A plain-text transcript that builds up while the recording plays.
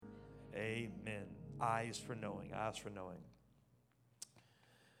Amen. Eyes for knowing, eyes for knowing.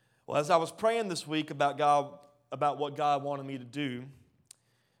 Well, as I was praying this week about what God wanted me to do,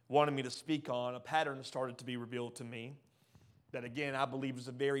 wanted me to speak on, a pattern started to be revealed to me that, again, I believe is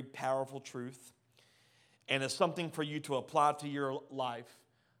a very powerful truth and is something for you to apply to your life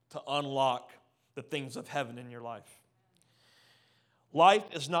to unlock the things of heaven in your life. Life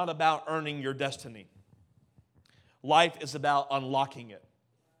is not about earning your destiny. Life is about unlocking it.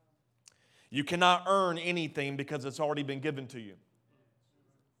 You cannot earn anything because it's already been given to you.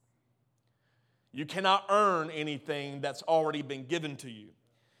 You cannot earn anything that's already been given to you.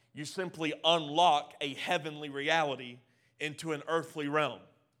 You simply unlock a heavenly reality into an earthly realm.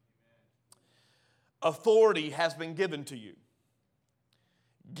 Authority has been given to you.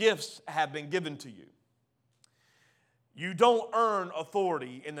 Gifts have been given to you. You don't earn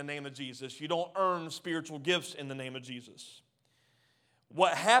authority in the name of Jesus. You don't earn spiritual gifts in the name of Jesus.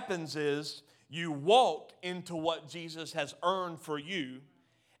 What happens is you walk into what Jesus has earned for you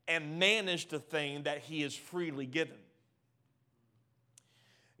and manage the thing that he has freely given.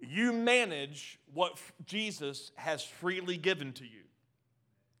 You manage what Jesus has freely given to you.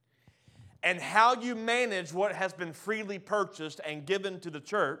 And how you manage what has been freely purchased and given to the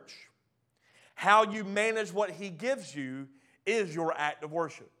church, how you manage what he gives you, is your act of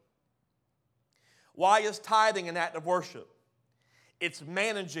worship. Why is tithing an act of worship? It's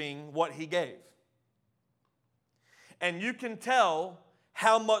managing what he gave. And you can tell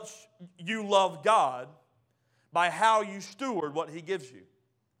how much you love God by how you steward what he gives you.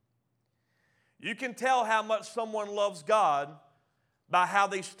 You can tell how much someone loves God by how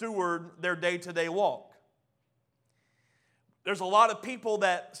they steward their day-to-day walk. There's a lot of people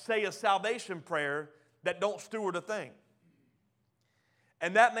that say a salvation prayer that don't steward a thing.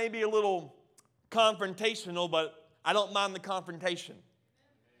 And that may be a little confrontational, but I don't mind the confrontation.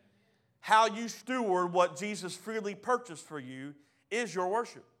 How you steward what Jesus freely purchased for you is your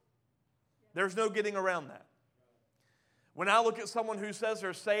worship. There's no getting around that. When I look at someone who says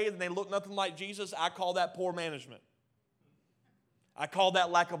they're saved and they look nothing like Jesus, I call that poor management. I call that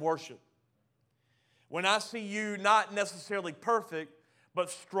lack of worship. When I see you not necessarily perfect,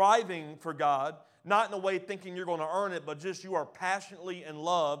 but striving for God, not in a way thinking you're going to earn it, but just you are passionately in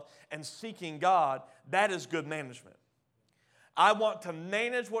love and seeking God, that is good management. I want to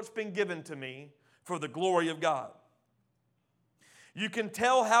manage what's been given to me for the glory of God. You can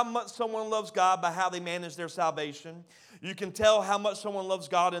tell how much someone loves God by how they manage their salvation. You can tell how much someone loves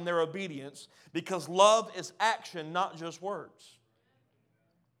God in their obedience, because love is action, not just words.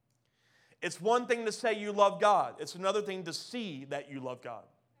 It's one thing to say you love God. It's another thing to see that you love God.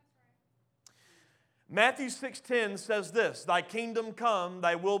 Matthew 6:10 says this, "Thy kingdom come,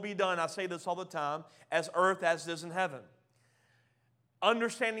 thy will be done." I say this all the time, as earth as it is in heaven.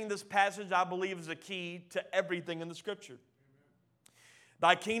 Understanding this passage, I believe, is a key to everything in the Scripture.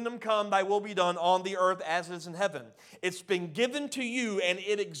 Thy kingdom come, thy will be done on the earth as it is in heaven. It's been given to you and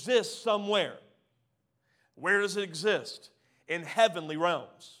it exists somewhere. Where does it exist? In heavenly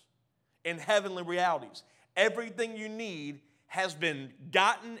realms, in heavenly realities. Everything you need has been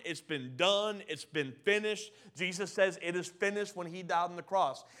gotten, it's been done, it's been finished. Jesus says it is finished when he died on the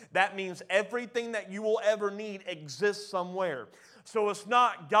cross. That means everything that you will ever need exists somewhere. So it's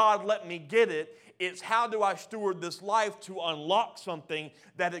not, God, let me get it. It's how do I steward this life to unlock something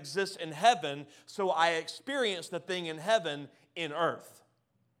that exists in heaven so I experience the thing in heaven in earth.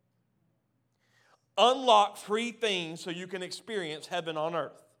 Unlock 3 things so you can experience heaven on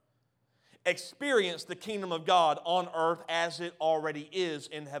earth. Experience the kingdom of God on earth as it already is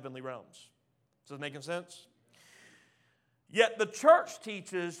in heavenly realms. Is this making sense? Yet the church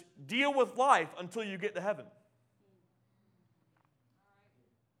teaches deal with life until you get to heaven.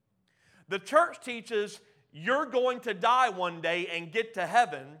 The church teaches you're going to die one day and get to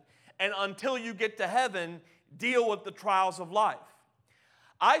heaven, and until you get to heaven, deal with the trials of life.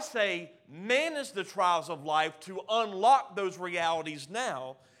 I say manage the trials of life to unlock those realities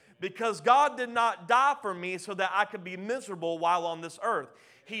now, because God did not die for me so that I could be miserable while on this earth.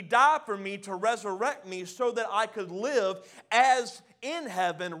 He died for me to resurrect me so that I could live as in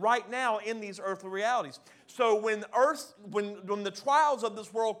heaven right now in these earthly realities. So when the trials of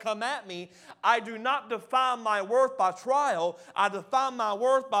this world come at me, I do not define my worth by trial. I define my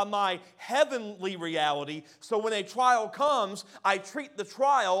worth by my heavenly reality. So when a trial comes, I treat the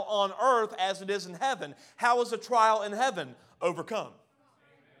trial on earth as it is in heaven. How is a trial in heaven? Overcome.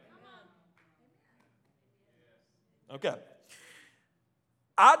 Okay.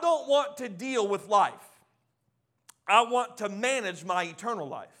 I don't want to deal with life. I want to manage my eternal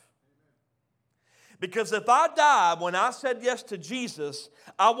life. Because if I die when I said yes to Jesus,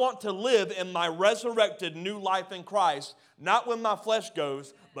 I want to live in my resurrected new life in Christ, not when my flesh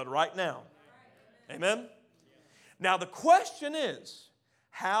goes, but right now. Amen? Now the question is,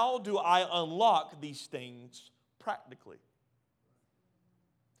 how do I unlock these things practically?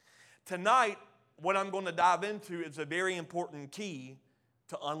 Tonight, what I'm going to dive into is a very important key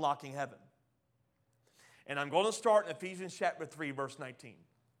to unlocking heaven. And I'm going to start in Ephesians chapter 3, verse 19.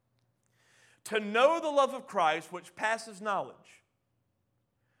 To know the love of Christ, which passes knowledge,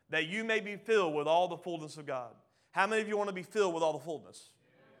 that you may be filled with all the fullness of God. How many of you want to be filled with all the fullness?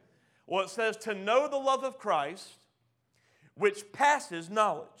 Well, it says to know the love of Christ, which passes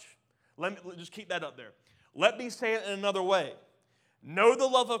knowledge. Let me just keep that up there. Let me say it in another way. Know the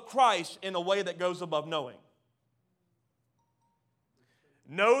love of Christ in a way that goes above knowing.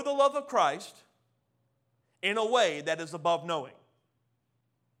 Know the love of Christ in a way that is above knowing.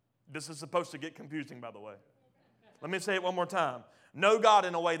 This is supposed to get confusing, by the way. Let me say it one more time. Know God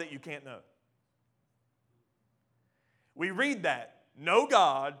in a way that you can't know. We read that. Know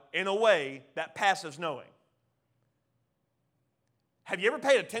God in a way that passes knowing. Have you ever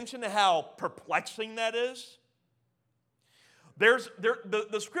paid attention to how perplexing that is?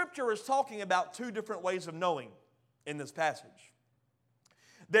 The scripture is talking about two different ways of knowing in this passage.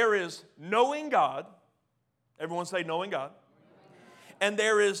 There is knowing God. Everyone say knowing God. And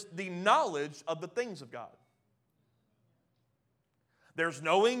there is the knowledge of the things of God. There's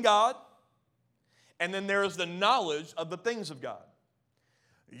knowing God, and then there is the knowledge of the things of God.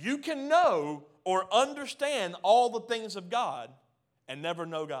 You can know or understand all the things of God and never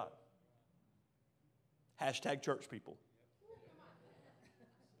know God. Hashtag church people.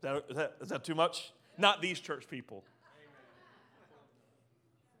 Is that too much? Not these church people.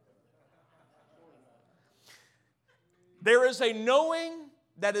 There is a knowing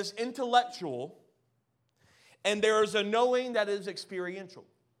that is intellectual, and there is a knowing that is experiential.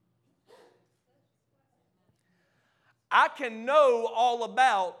 I can know all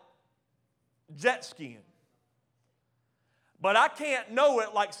about jet skiing, but I can't know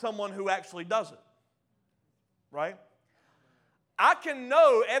it like someone who actually does it, right? I can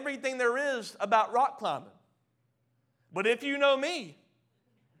know everything there is about rock climbing, but if you know me,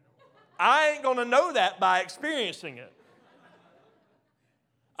 I ain't going to know that by experiencing it.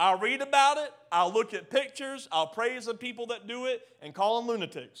 I'll read about it, I'll look at pictures, I'll praise the people that do it and call them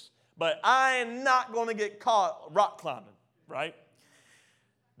lunatics. But I am not going to get caught rock climbing, right?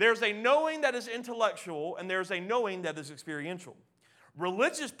 There's a knowing that is intellectual and there's a knowing that is experiential.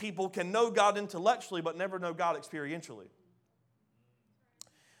 Religious people can know God intellectually but never know God experientially.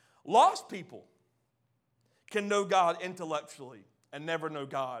 Lost people can know God intellectually and never know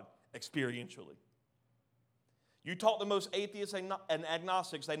God experientially. You talk to most atheists and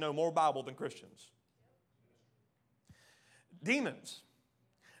agnostics, they know more Bible than Christians. Demons.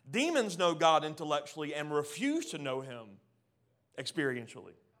 Demons know God intellectually and refuse to know Him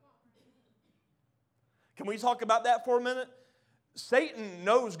experientially. Can we talk about that for a minute? Satan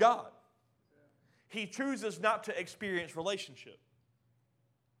knows God. He chooses not to experience relationship.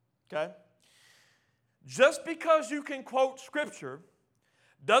 Okay? Just because you can quote Scripture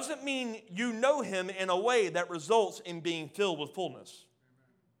doesn't mean you know Him in a way that results in being filled with fullness.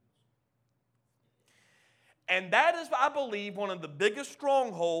 And that is, I believe, one of the biggest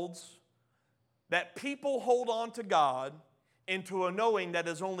strongholds that people hold on to God into a knowing that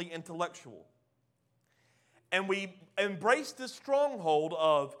is only intellectual. And we embrace this stronghold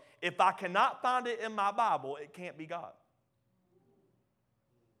of, if I cannot find it in my Bible, it can't be God.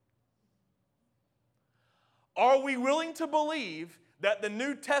 Are we willing to believe that the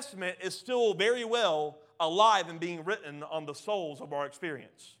New Testament is still very well alive and being written on the souls of our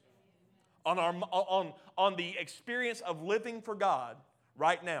experience? On the experience of living for God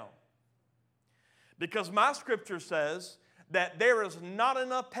right now. Because my scripture says that there is not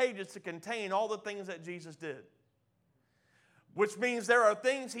enough pages to contain all the things that Jesus did. Which means there are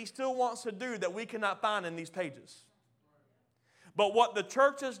things He still wants to do that we cannot find in these pages. But what the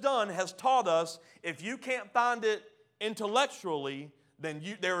church has done has taught us, if you can't find it intellectually, then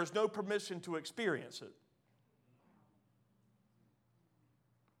there is no permission to experience it.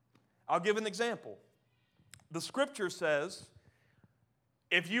 I'll give an example. The scripture says,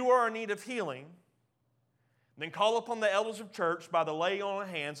 if you are in need of healing, then call upon the elders of church by the laying on of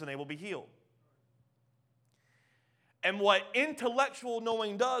hands and they will be healed. And what intellectual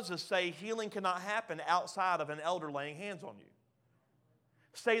knowing does is say healing cannot happen outside of an elder laying hands on you.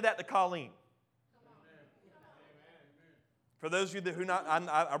 Say that to Colleen. For those of you who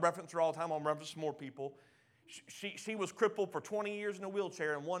I reference her all the time, I'll reference more people. she was crippled for 20 years in a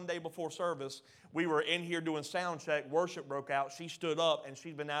wheelchair, and one day before service, we were in here doing sound check, worship broke out, she stood up, and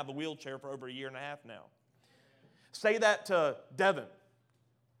she's been out of the wheelchair for over a year and a half now. Say that to Devin,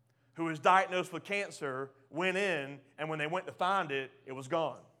 who was diagnosed with cancer, went in, and when they went to find it, it was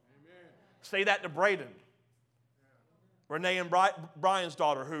gone. Amen. Say that to Braden. Renee and Brian's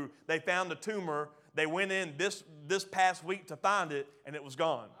daughter, who they found the tumor. They went in this past week to find it, and it was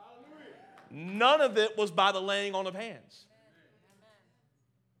gone. Hallelujah. None of it was by the laying on of hands. Amen.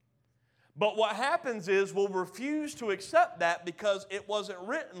 But what happens is we'll refuse to accept that because it wasn't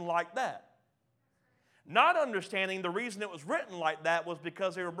written like that. Not understanding the reason it was written like that was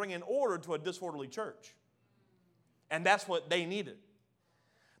because they were bringing order to a disorderly church. And that's what they needed.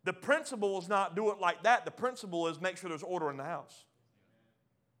 The principle is not do it like that. The principle is make sure there's order in the house.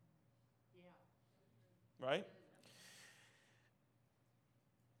 Right?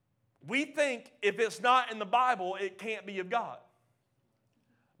 We think if it's not in the Bible, it can't be of God.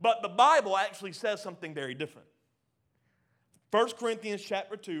 But the Bible actually says something very different. 1 Corinthians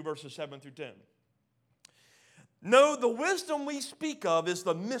chapter 2, verses 7 through 10. No, the wisdom we speak of is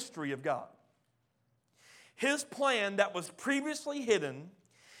the mystery of God. His plan that was previously hidden,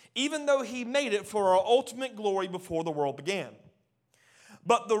 even though he made it for our ultimate glory before the world began.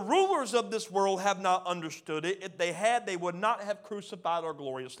 But the rulers of this world have not understood it. If they had, they would not have crucified our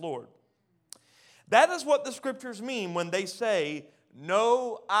glorious Lord. That is what the scriptures mean when they say,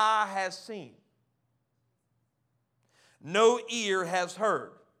 no eye has seen, no ear has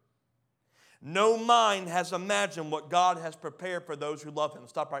heard, no mind has imagined what God has prepared for those who love him.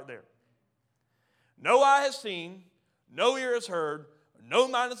 Stop right there. No eye has seen, no ear has heard, no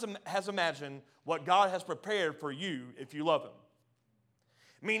mind has imagined what God has prepared for you if you love him.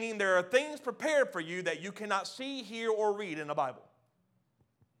 Meaning there are things prepared for you that you cannot see, hear, or read in the Bible.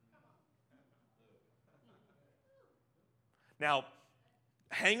 Now,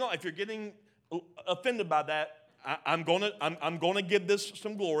 hang on. If you're getting offended by that, I'm gonna give this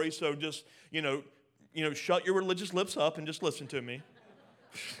some glory. So just shut your religious lips up and just listen to me.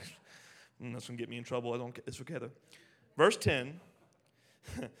 That's gonna get me in trouble. It's okay though. Verse 10.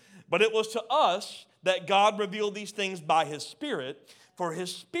 But it was to us that God revealed these things by his Spirit, for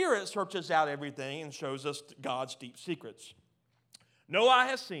his Spirit searches out everything and shows us God's deep secrets. No eye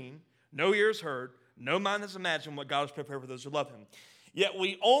has seen, no ear has heard, no mind has imagined what God has prepared for those who love him. Yet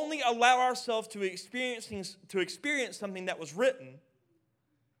we only allow ourselves to experience something that was written,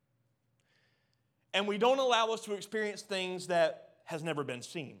 and we don't allow us to experience things that has never been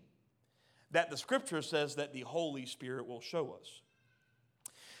seen, that the Scripture says that the Holy Spirit will show us.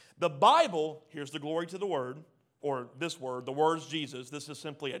 The Bible, here's the glory to the Word, or this Word, the Word's Jesus. This is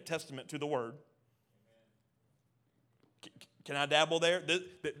simply a testament to the Word. Can I dabble there?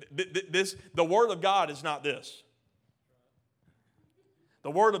 The Word of God is not this. The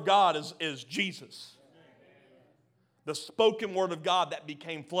Word of God is Jesus. The spoken Word of God that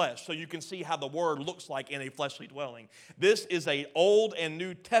became flesh. So you can see how the Word looks like in a fleshly dwelling. This is an Old and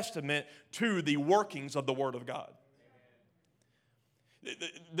New Testament to the workings of the Word of God.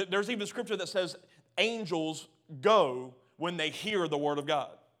 There's even scripture that says angels go when they hear the Word of God.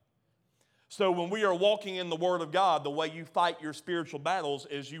 So when we are walking in the Word of God, the way you fight your spiritual battles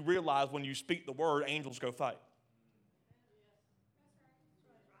is you realize when you speak the Word, angels go fight.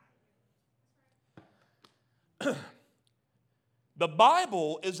 The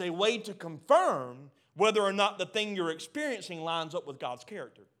Bible is a way to confirm whether or not the thing you're experiencing lines up with God's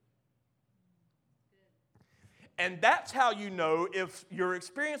character. And that's how you know if you're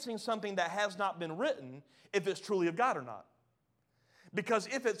experiencing something that has not been written, if it's truly of God or not. Because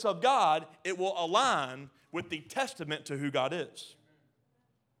if it's of God, it will align with the testament to who God is.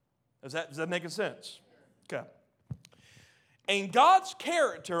 Is that making sense? Okay. And God's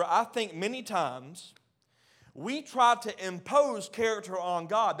character, I think many times, we try to impose character on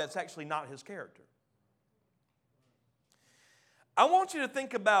God that's actually not his character. I want you to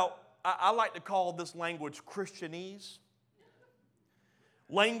think about, I like to call this language Christianese.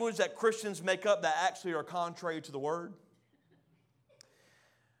 Language that Christians make up that actually are contrary to the Word.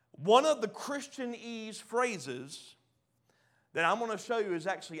 One of the Christianese phrases that I'm going to show you is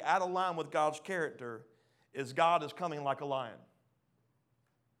actually out of line with God's character is God is coming like a lion.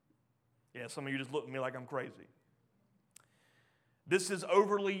 Yeah, some of you just look at me like I'm crazy. This is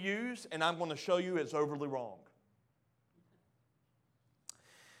overly used, and I'm going to show you it's overly wrong.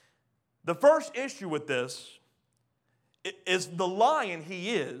 The first issue with this is the lion he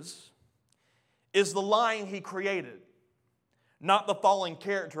is the lion he created, not the fallen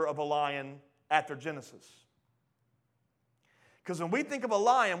character of a lion after Genesis. Because when we think of a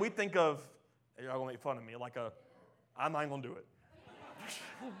lion, we think of Y'all gonna make fun of me I'm not gonna do it.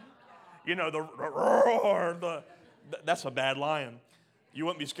 You know, the roar, that's a bad lion. You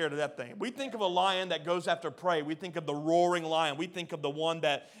wouldn't be scared of that thing. We think of a lion that goes after prey. We think of the roaring lion. We think of the one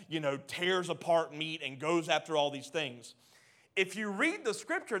that, tears apart meat and goes after all these things. If you read the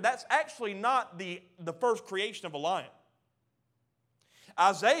scripture, that's actually not the first creation of a lion.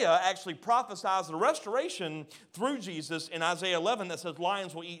 Isaiah actually prophesies the restoration through Jesus in Isaiah 11 that says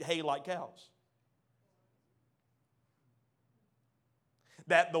lions will eat hay like cows.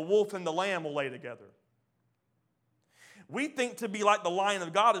 That the wolf and the lamb will lay together. We think to be like the lion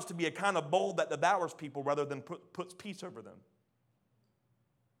of God is to be a kind of bull that devours people rather than puts peace over them.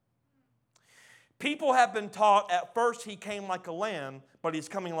 People have been taught at first he came like a lamb, but he's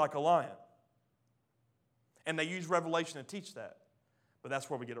coming like a lion. And they use Revelation to teach that. But that's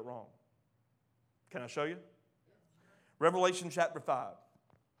where we get it wrong. Can I show you? Revelation chapter 5,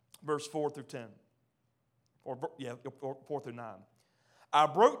 verse 4 through 10. 4 through 9. I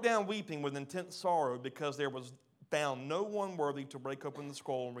broke down weeping with intense sorrow because there was found no one worthy to break open the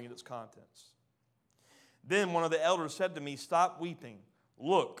scroll and read its contents. Then one of the elders said to me, stop weeping.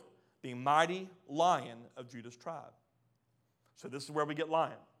 Look, the mighty lion of Judah's tribe. So this is where we get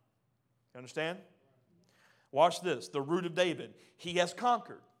lion. You understand? Watch this. The root of David. He has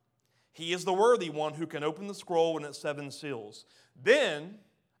conquered. He is the worthy one who can open the scroll and its 7 seals. Then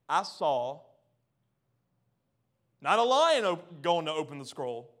I saw not a lion going to open the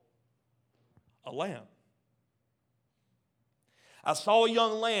scroll, a lamb. I saw a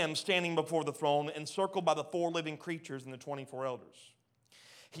young lamb standing before the throne, encircled by the 4 living creatures and the 24 elders.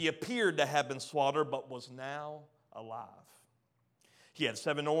 He appeared to have been slaughtered, but was now alive. He had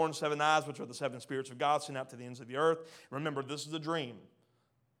 7 horns, 7 eyes, which are the 7 spirits of God sent out to the ends of the earth. Remember, this is a dream.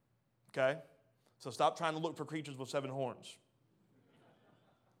 Okay? So stop trying to look for creatures with 7 horns.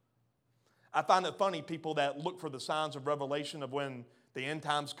 I find it funny, people that look for the signs of revelation of when the end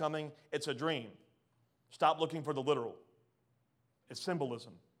time's coming, it's a dream. Stop looking for the literal. It's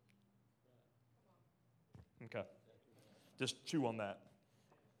symbolism. Okay. Just chew on that.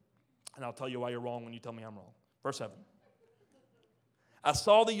 And I'll tell you why you're wrong when you tell me I'm wrong. Verse 7. I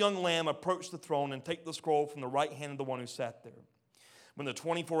saw the young lamb approach the throne and take the scroll from the right hand of the one who sat there. When the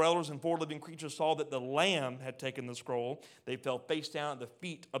 24 elders and 4 living creatures saw that the Lamb had taken the scroll, they fell face down at the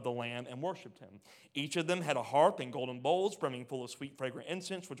feet of the Lamb and worshipped him. Each of them had a harp and golden bowls brimming full of sweet fragrant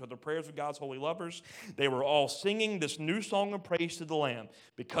incense, which are the prayers of God's holy lovers. They were all singing this new song of praise to the Lamb.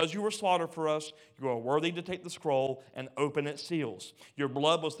 Because you were slaughtered for us, you are worthy to take the scroll and open its seals. Your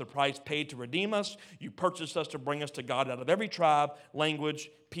blood was the price paid to redeem us. You purchased us to bring us to God out of every tribe, language,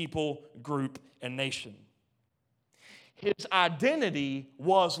 people, group, and nation. His identity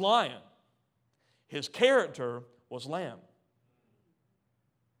was lion. His character was lamb.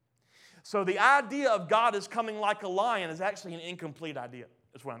 So the idea of God is coming like a lion is actually an incomplete idea,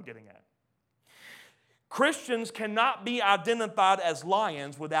 is what I'm getting at. Christians cannot be identified as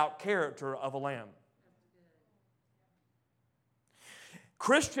lions without character of a lamb.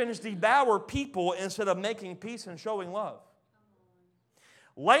 Christians devour people instead of making peace and showing love.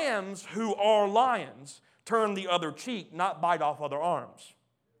 Lambs who are lions turn the other cheek, not bite off other arms.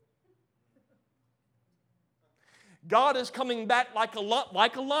 God is coming back like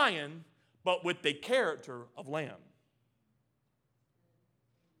a lion, but with the character of lamb.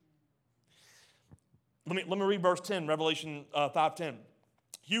 Let me read verse 10, Revelation 5:10.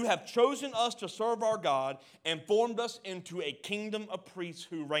 You have chosen us to serve our God and formed us into a kingdom of priests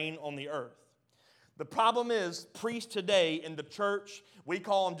who reign on the earth. The problem is, priests today in the church, we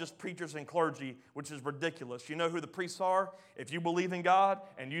call them just preachers and clergy, which is ridiculous. You know who the priests are? If you believe in God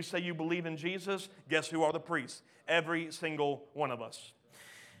and you say you believe in Jesus, guess who are the priests? Every single one of us.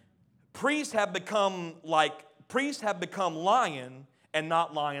 Priests have become lion and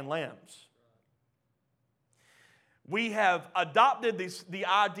not lion lambs. We have adopted the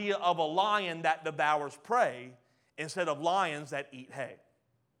idea of a lion that devours prey instead of lions that eat hay.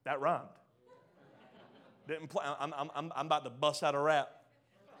 That rhymed. I'm about to bust out a rap.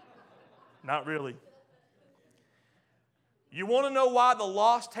 Not really. You want to know why the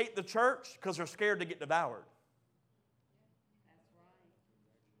lost hate the church? Because they're scared to get devoured.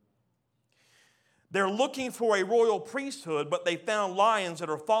 They're looking for a royal priesthood, but they found lions that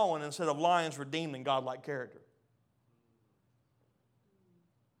are fallen instead of lions redeemed in godlike character.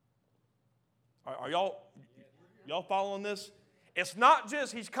 Are y'all following this? It's not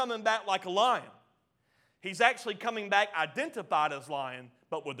just he's coming back like a lion. He's actually coming back identified as lion,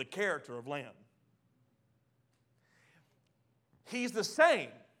 but with the character of lamb. He's the same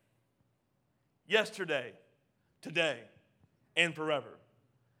yesterday, today, and forever.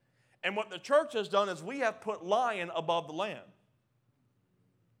 And what the church has done is we have put lion above the lamb.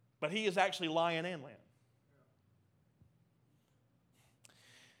 But he is actually lion and lamb.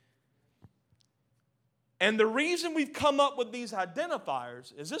 And the reason we've come up with these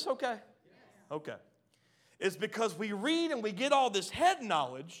identifiers, is this okay? Okay. Is because we read and we get all this head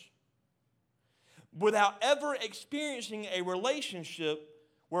knowledge without ever experiencing a relationship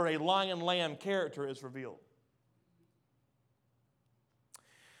where a lion-lamb character is revealed.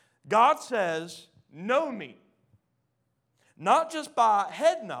 God says, know me, not just by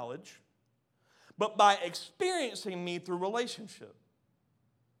head knowledge, but by experiencing me through relationship.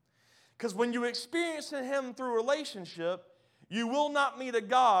 Because when you experience him through relationship, you will not meet a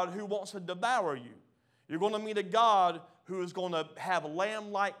God who wants to devour you. You're going to meet a God who is going to have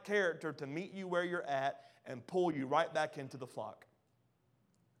lamb-like character to meet you where you're at and pull you right back into the flock.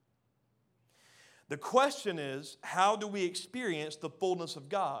 The question is, how do we experience the fullness of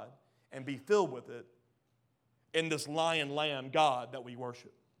God and be filled with it in this lion-lamb God that we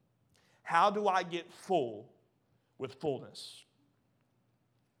worship? How do I get full with fullness?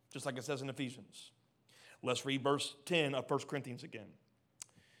 Just like it says in Ephesians. Let's read verse 10 of 1 Corinthians again.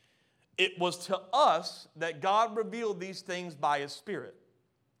 It was to us that God revealed these things by His Spirit.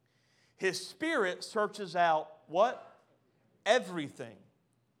 His Spirit searches out what? Everything.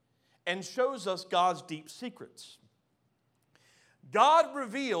 And shows us God's deep secrets. God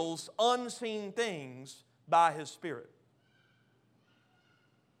reveals unseen things by His Spirit.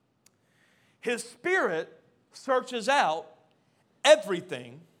 His Spirit searches out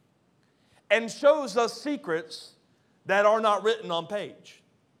everything and shows us secrets that are not written on page.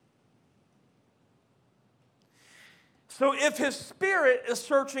 So if His Spirit is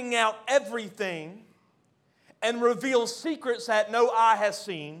searching out everything and reveals secrets that no eye has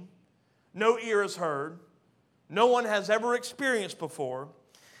seen, no ear has heard, no one has ever experienced before,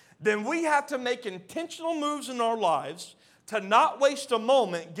 then we have to make intentional moves in our lives to not waste a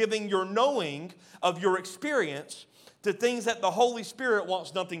moment giving your knowing of your experience to things that the Holy Spirit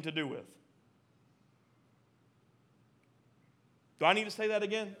wants nothing to do with. Do I need to say that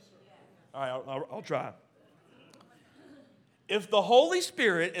again? All right, I'll try. If the Holy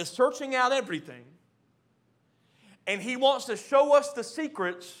Spirit is searching out everything and He wants to show us the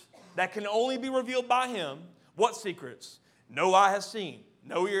secrets that can only be revealed by Him, what secrets? No eye has seen,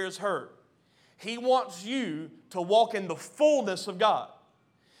 no ear has heard. He wants you to walk in the fullness of God.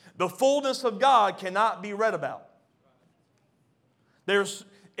 The fullness of God cannot be read about.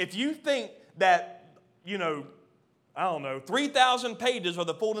 If you think that, 3,000 pages are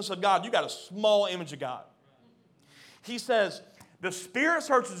the fullness of God, you got a small image of God. He says, the Spirit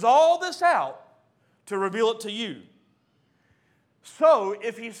searches all this out to reveal it to you. So,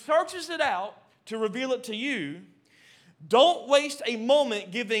 if He searches it out to reveal it to you, don't waste a moment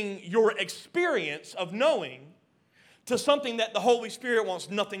giving your experience of knowing to something that the Holy Spirit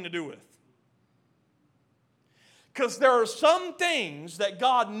wants nothing to do with. Because there are some things that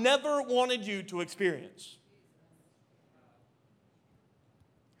God never wanted you to experience.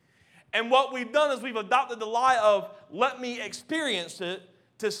 And what we've done is we've adopted the lie of, let me experience it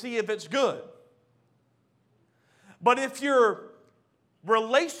to see if it's good. But if you're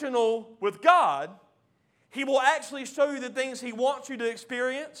relational with God, He will actually show you the things He wants you to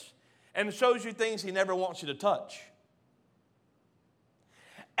experience and shows you things He never wants you to touch.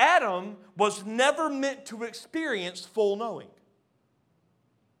 Adam was never meant to experience full knowing.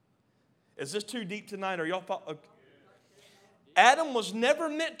 Is this too deep tonight? Are y'all okay? Adam was never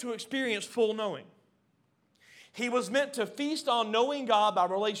meant to experience full knowing. He was meant to feast on knowing God by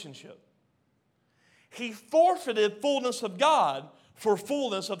relationship. He forfeited fullness of God for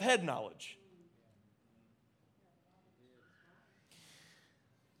fullness of head knowledge.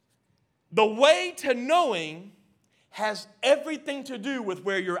 The way to knowing has everything to do with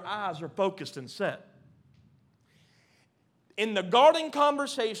where your eyes are focused and set. In the garden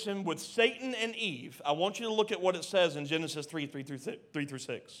conversation with Satan and Eve, I want you to look at what it says in Genesis 3 through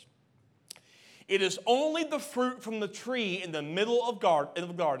 6. It is only the fruit from the tree in the middle of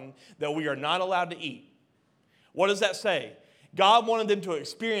the garden that we are not allowed to eat. What does that say? God wanted them to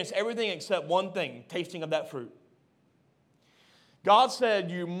experience everything except one thing, tasting of that fruit. God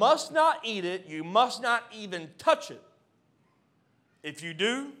said, you must not eat it, you must not even touch it. If you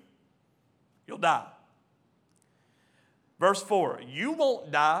do, you'll die. Verse 4, you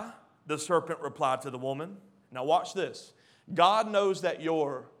won't die, the serpent replied to the woman. Now watch this. God knows that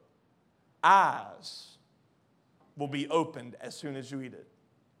your eyes will be opened as soon as you eat it.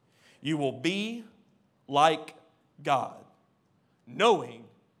 You will be like God, knowing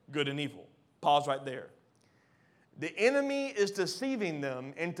good and evil. Pause right there. The enemy is deceiving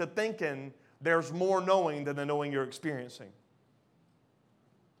them into thinking there's more knowing than the knowing you're experiencing.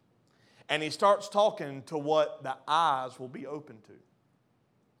 And he starts talking to what the eyes will be open to.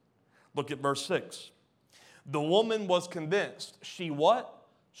 Look at verse 6. The woman was convinced. She what?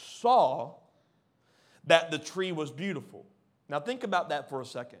 Saw that the tree was beautiful. Now think about that for a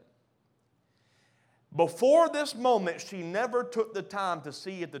second. Before this moment, she never took the time to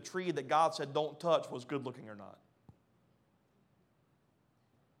see if the tree that God said don't touch was good looking or not.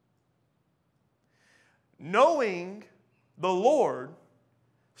 Knowing the Lord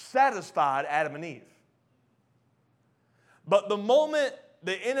satisfied Adam and Eve. But the moment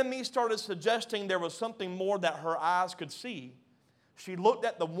the enemy started suggesting there was something more that her eyes could see, she looked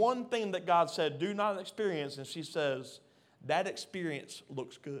at the one thing that God said, do not experience, and she says, that experience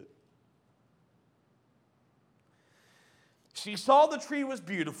looks good. She saw the tree was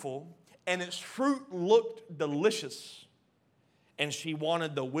beautiful, and its fruit looked delicious, and she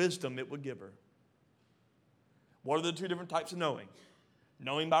wanted the wisdom it would give her. What are the two different types of knowing?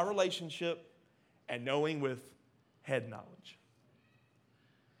 Knowing by relationship and knowing with head knowledge.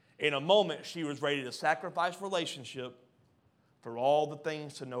 In a moment, she was ready to sacrifice relationship for all the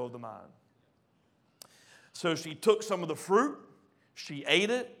things to know of the mind. So she took some of the fruit, she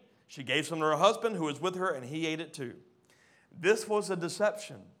ate it, she gave some to her husband who was with her, and he ate it too. This was a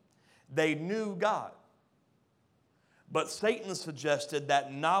deception. They knew God. But Satan suggested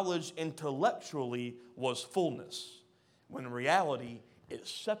that knowledge intellectually was fullness, when in reality, it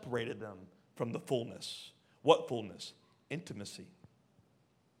separated them from the fullness. What fullness? Intimacy.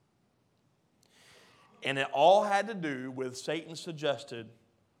 And it all had to do with Satan suggested,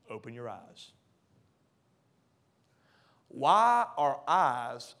 open your eyes. Why are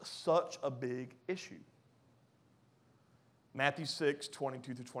eyes such a big issue? Matthew 6,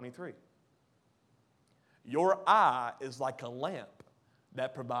 22 through 23. Your eye is like a lamp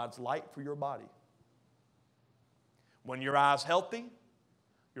that provides light for your body. When your eye is healthy,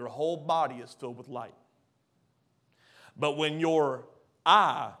 your whole body is filled with light. But when your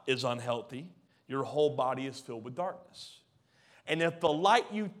eye is unhealthy, your whole body is filled with darkness. And if the light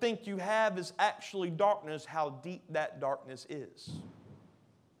you think you have is actually darkness, how deep that darkness is.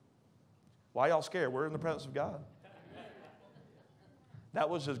 Why y'all scared? We're in the presence of God. That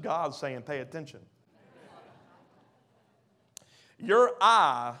was just God saying, pay attention. Your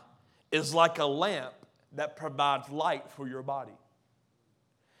eye is like a lamp that provides light for your body.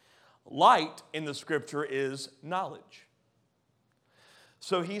 Light in the scripture is knowledge.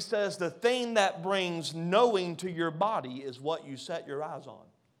 So he says the thing that brings knowing to your body is what you set your eyes on.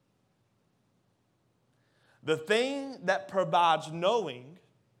 The thing that provides knowing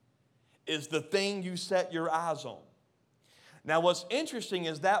is the thing you set your eyes on. Now what's interesting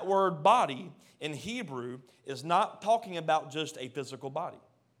is that word body in Hebrew is not talking about just a physical body.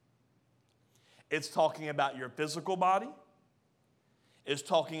 It's talking about your physical body. It's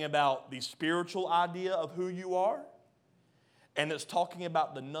talking about the spiritual idea of who you are. And it's talking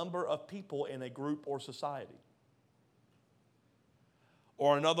about the number of people in a group or society.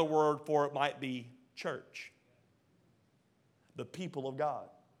 Or another word for it might be church. The people of God.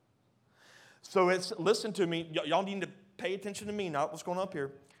 So it's, listen to me, y'all need to pay attention to me, not what's going up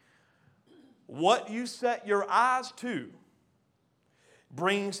here. What you set your eyes to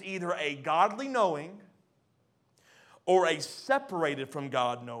brings either a godly knowing or a separated from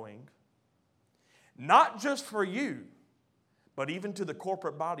God knowing, not just for you, but even to the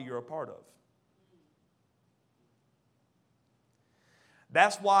corporate body you're a part of.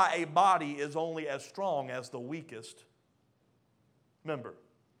 That's why a body is only as strong as the weakest member.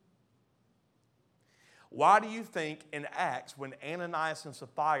 Why do you think in Acts when Ananias and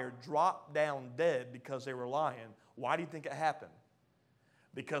Sapphira dropped down dead because they were lying, why do you think it happened?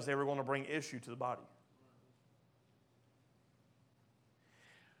 Because they were going to bring issue to the body.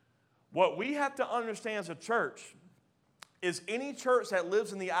 What we have to understand as a church is any church that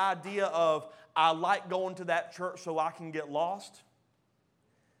lives in the idea of, I like going to that church so I can get lost,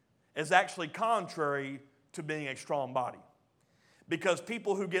 is actually contrary to being a strong body. Because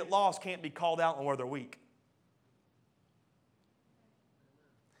people who get lost can't be called out on where they're weak.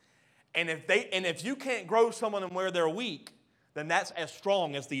 And if you can't grow someone in where they're weak, then that's as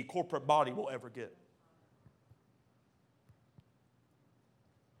strong as the corporate body will ever get.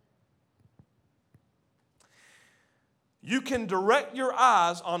 You can direct your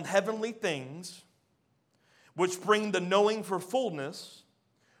eyes on heavenly things, which bring the knowing for fullness,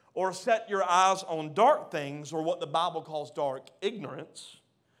 or set your eyes on dark things, or what the Bible calls dark ignorance,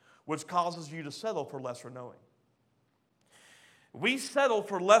 which causes you to settle for lesser knowing. We settle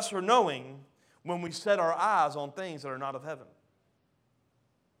for lesser knowing when we set our eyes on things that are not of heaven.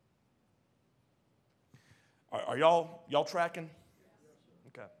 Are y'all tracking?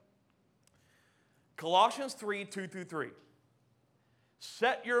 Okay. Colossians 3, 2 through 3.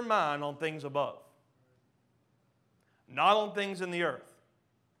 Set your mind on things above, not on things in the earth.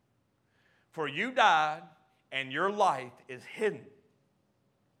 For you died, and your life is hidden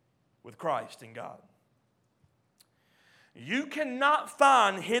with Christ in God. You cannot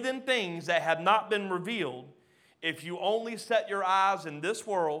find hidden things that have not been revealed if you only set your eyes in this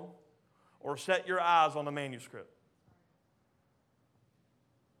world or set your eyes on the manuscript.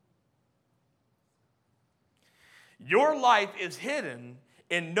 Your life is hidden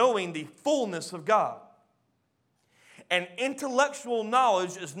in knowing the fullness of God. And intellectual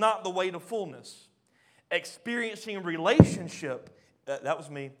knowledge is not the way to fullness. Experiencing relationship, that was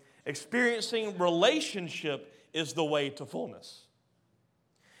me, experiencing relationship is the way to fullness.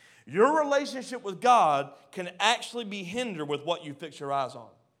 Your relationship with God can actually be hindered with what you fix your eyes on.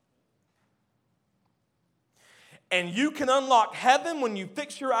 And you can unlock heaven when you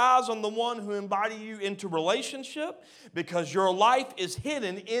fix your eyes on the one who invited you into relationship, because your life is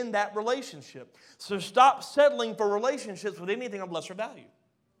hidden in that relationship. So stop settling for relationships with anything of lesser value.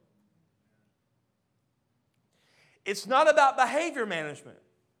 It's not about behavior management.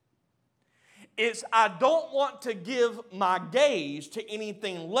 It's I don't want to give my gaze to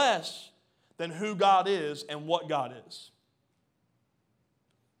anything less than who God is and what God is.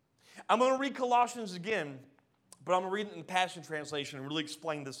 I'm going to read Colossians again, but I'm going to read it in the Passion Translation and really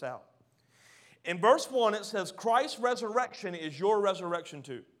explain this out. In verse 1, it says, Christ's resurrection is your resurrection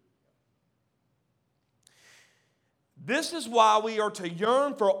too. This is why we are to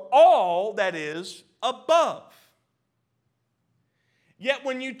yearn for all that is above. Yet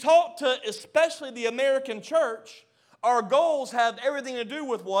when you talk to especially the American church, our goals have everything to do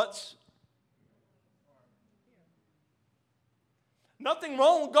with what's. Nothing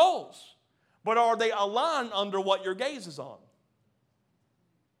wrong with goals, but are they aligned under what your gaze is on?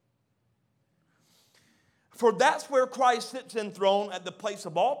 For that's where Christ sits enthroned at the place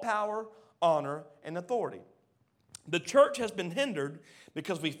of all power, honor, and authority. The church has been hindered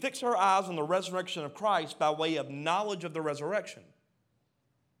because we fix our eyes on the resurrection of Christ by way of knowledge of the resurrection,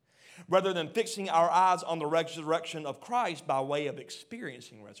 rather than fixing our eyes on the resurrection of Christ by way of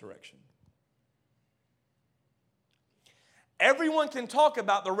experiencing resurrection. Everyone can talk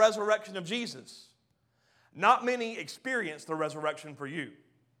about the resurrection of Jesus. Not many experience the resurrection for you.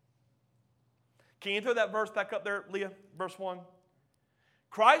 Can you throw that verse back up there, Leah? Verse 1.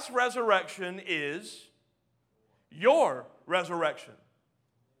 Christ's resurrection is your resurrection.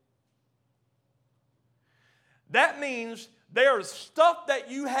 That means there's stuff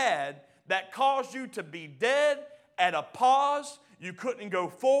that you had that caused you to be dead, at a pause. You couldn't go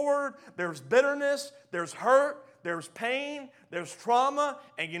forward. There's bitterness. There's hurt. There's pain. There's trauma.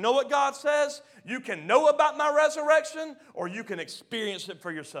 And you know what God says? You can know about my resurrection, or you can experience it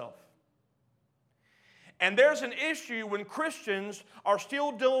for yourself. And there's an issue when Christians are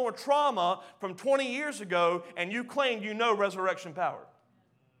still dealing with trauma from 20 years ago, and you claim you know resurrection power.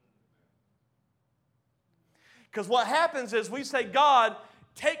 Because what happens is we say, God,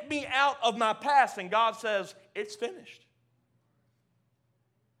 take me out of my past, and God says, it's finished.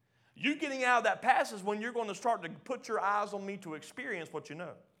 You getting out of that past is when you're going to start to put your eyes on me to experience what you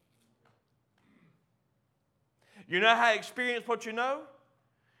know. You know how I experience what you know?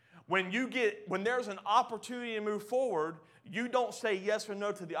 When there's an opportunity to move forward, you don't say yes or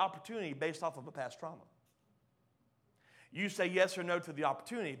no to the opportunity based off of a past trauma. You say yes or no to the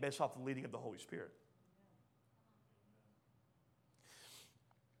opportunity based off the leading of the Holy Spirit.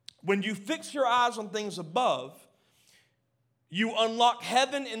 When you fix your eyes on things above, you unlock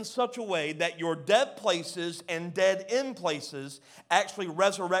heaven in such a way that your dead places and dead end places actually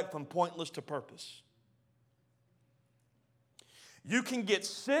resurrect from pointless to purpose. You can get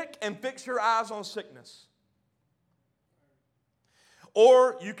sick and fix your eyes on sickness.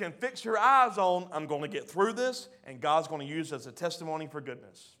 Or you can fix your eyes on, I'm going to get through this, and God's going to use it as a testimony for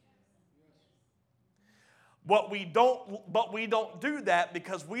goodness. But we don't do that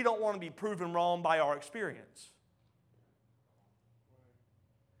because we don't want to be proven wrong by our experience.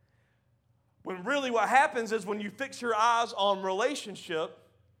 When really what happens is when you fix your eyes on relationship,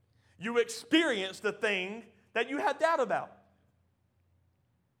 you experience the thing that you had doubt about.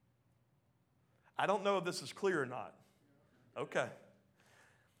 I don't know if this is clear or not. Okay.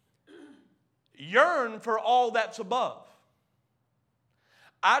 Yearn for all that's above.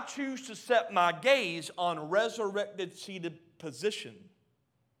 I choose to set my gaze on resurrected, seated position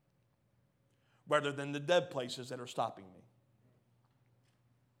rather than the dead places that are stopping me.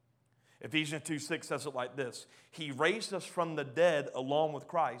 Ephesians 2:6 says it like this. He raised us from the dead along with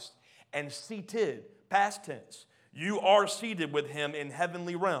Christ and seated, past tense. You are seated with him in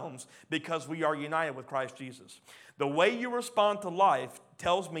heavenly realms because we are united with Christ Jesus. The way you respond to life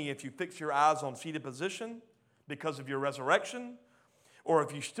tells me if you fix your eyes on seated position because of your resurrection, or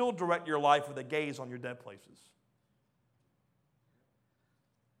if you still direct your life with a gaze on your dead places.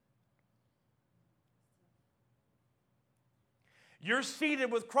 You're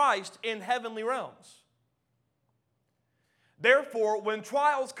seated with Christ in heavenly realms. Therefore, when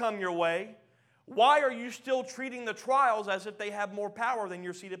trials come your way, why are you still treating the trials as if they have more power than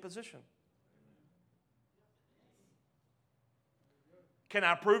your seated position? Can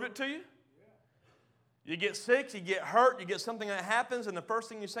I prove it to you? You get sick, you get hurt, you get something that happens, and the first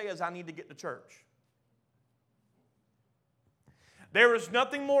thing you say is, I need to get to church. There is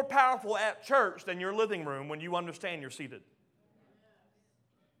nothing more powerful at church than your living room when you understand you're seated.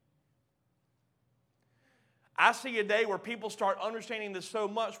 I see a day where people start understanding this so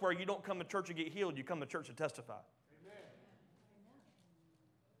much where you don't come to church to get healed, you come to church to testify. Amen.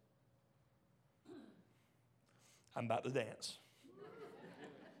 I'm about to dance.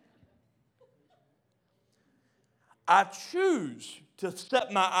 I choose to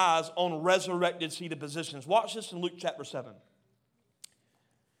set my eyes on resurrected seated positions. Watch this in Luke chapter 7.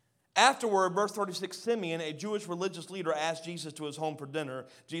 Afterward, verse 36, Simeon, a Jewish religious leader, asked Jesus to his home for dinner.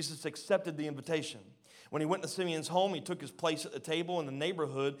 Jesus accepted the invitation. When he went to Simeon's home, he took his place at the table. In the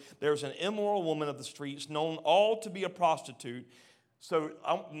neighborhood, there was an immoral woman of the streets, known all to be a prostitute. So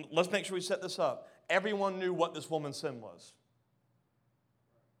let's make sure we set this up. Everyone knew what this woman's sin was.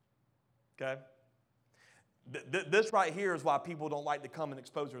 Okay? This right here is why people don't like to come and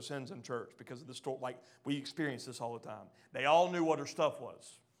expose their sins in church, because of this story. Like, we experience this all the time. They all knew what her stuff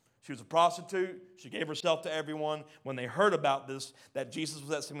was. She was a prostitute. She gave herself to everyone. When they heard about this, that Jesus was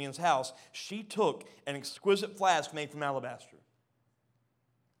at Simeon's house, she took an exquisite flask made from alabaster,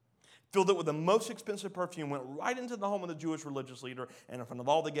 filled it with the most expensive perfume, went right into the home of the Jewish religious leader, and in front of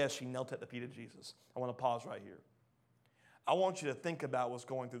all the guests, she knelt at the feet of Jesus. I want to pause right here. I want you to think about what's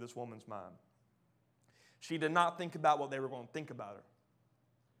going through this woman's mind. She did not think about what they were going to think about her.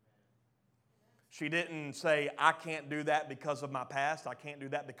 She didn't say, I can't do that because of my past. I can't do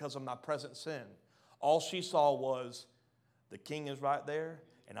that because of my present sin. All she saw was, the king is right there,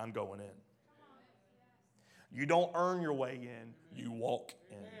 and I'm going in. You don't earn your way in, you walk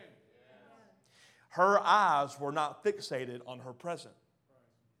in. Her eyes were not fixated on her present.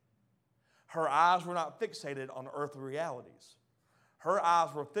 Her eyes were not fixated on earthly realities. Her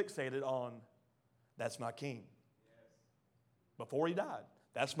eyes were fixated on, that's my king. Before he died,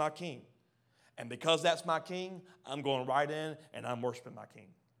 that's my king. And because that's my king, I'm going right in and I'm worshiping my king.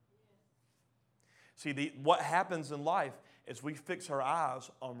 See, what happens in life is we fix our eyes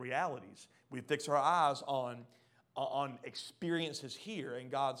on realities. We fix our eyes on experiences here.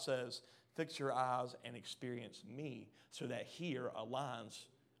 And God says, fix your eyes and experience me so that here aligns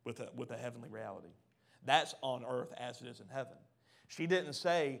with a heavenly reality. That's on earth as it is in heaven. She didn't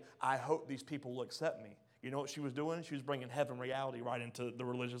say, I hope these people will accept me. You know what she was doing? She was bringing heaven reality right into the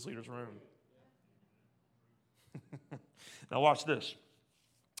religious leader's room. Now watch this.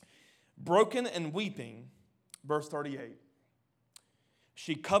 Broken and weeping, verse 38.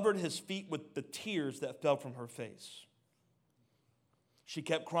 She covered his feet with the tears that fell from her face. She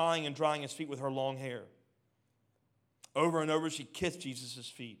kept crying and drying his feet with her long hair. Over and over, she kissed Jesus'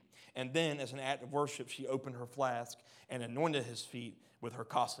 feet. And then, as an act of worship, she opened her flask and anointed his feet with her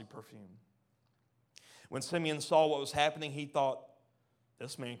costly perfume. When Simeon saw what was happening, he thought,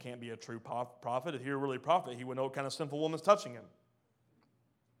 this man can't be a true prophet. If he were really a prophet, he would know what kind of sinful woman's touching him.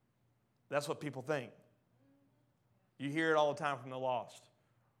 That's what people think. You hear it all the time from the lost.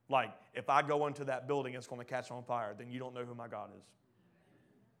 Like, if I go into that building, it's going to catch on fire. Then you don't know who my God is.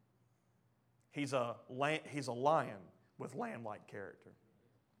 He's a lion with lamb-like character.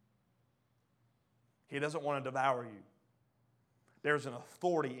 He doesn't want to devour you. There's an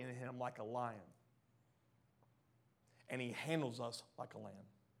authority in him like a lion. And he handles us like a lamb.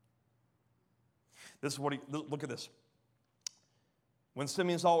 This is what look at this. When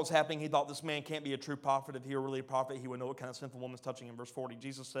Simeon saw what was happening, he thought, this man can't be a true prophet. If he were really a prophet, he would know what kind of sinful woman's touching him. Verse 40,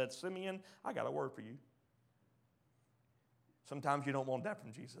 Jesus said, Simeon, I got a word for you. Sometimes you don't want that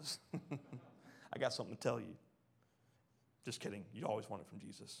from Jesus. I got something to tell you. Just kidding. You always want it from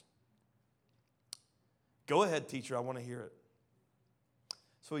Jesus. Go ahead, teacher. I want to hear it.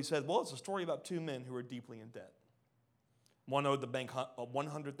 So he said, well, it's a story about two men who are deeply in debt. One owed the bank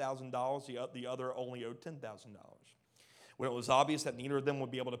 $100,000. The other only owed $10,000. When it was obvious that neither of them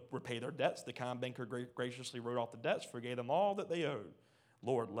would be able to repay their debts, the kind banker graciously wrote off the debts, forgave them all that they owed.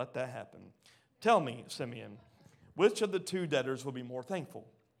 Lord, let that happen. Tell me, Simeon, which of the two debtors will be more thankful?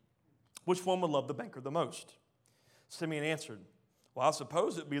 Which one would love the banker the most? Simeon answered, well, I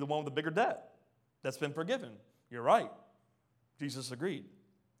suppose it would be the one with the bigger debt that's been forgiven. You're right. Jesus agreed.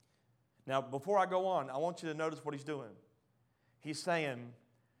 Now, before I go on, I want you to notice what he's doing. He's saying,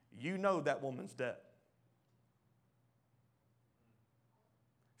 you know that woman's debt.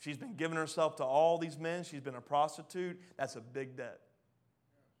 She's been giving herself to all these men. She's been a prostitute. That's a big debt.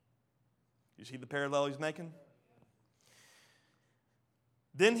 You see the parallel he's making?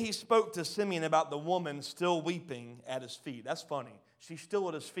 Then he spoke to Simeon about the woman still weeping at his feet. That's funny. She's still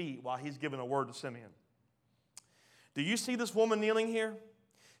at his feet while he's giving a word to Simeon. Do you see this woman kneeling here?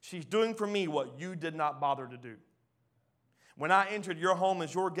 She's doing for me what you did not bother to do. When I entered your home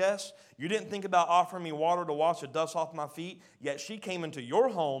as your guest, you didn't think about offering me water to wash the dust off my feet, yet she came into your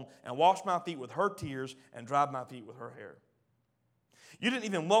home and washed my feet with her tears and dried my feet with her hair. You didn't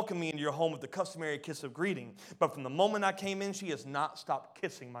even welcome me into your home with the customary kiss of greeting, but from the moment I came in, she has not stopped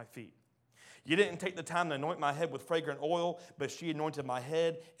kissing my feet. You didn't take the time to anoint my head with fragrant oil, but she anointed my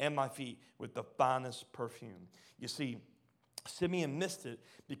head and my feet with the finest perfume. You see, Simeon missed it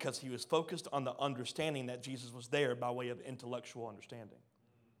because he was focused on the understanding that Jesus was there by way of intellectual understanding.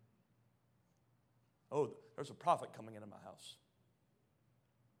 Oh, there's a prophet coming into my house.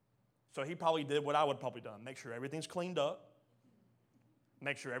 So he probably did what I would probably done. Make sure everything's cleaned up.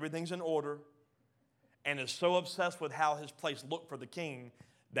 Make sure everything's in order. And is so obsessed with how his place looked for the king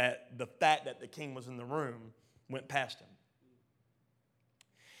that the fact that the king was in the room went past him.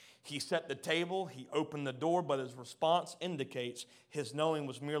 He set the table, he opened the door, but his response indicates his knowing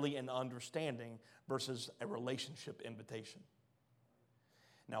was merely an understanding versus a relationship invitation.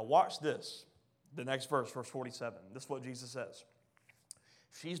 Now watch this, the next verse, verse 47. This is what Jesus says.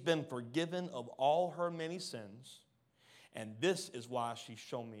 She's been forgiven of all her many sins, and this is why she's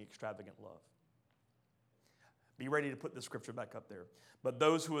shown me extravagant love. Be ready to put the scripture back up there. But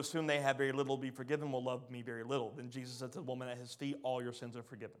those who assume they have very little to be forgiven will love me very little. Then Jesus said to the woman at his feet, all your sins are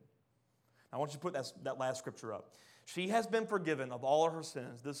forgiven. I want you to put that last scripture up. She has been forgiven of all of her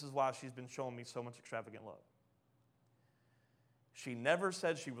sins. This is why she's been showing me so much extravagant love. She never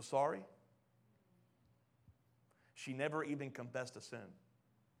said she was sorry. She never even confessed a sin.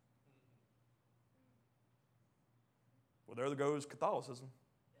 Well, there goes Catholicism.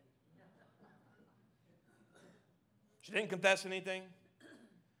 She didn't confess anything.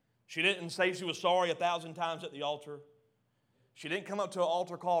 She didn't say she was sorry 1,000 times at the altar. She didn't come up to an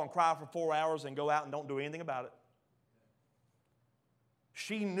altar call and cry for 4 hours and go out and don't do anything about it.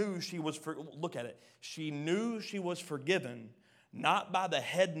 She knew she was, look at it. She knew she was forgiven, not by the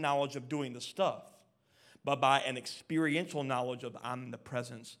head knowledge of doing the stuff, but by an experiential knowledge of I'm in the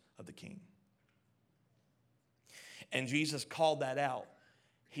presence of the King. And Jesus called that out.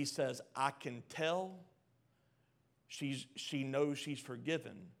 He says, I can tell she knows she's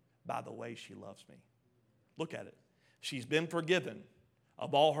forgiven by the way she loves me. Look at it. She's been forgiven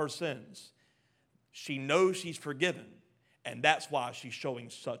of all her sins. She knows she's forgiven, and that's why she's showing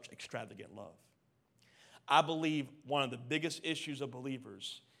such extravagant love. I believe one of the biggest issues of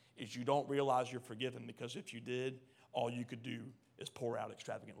believers is you don't realize you're forgiven, because if you did, all you could do is pour out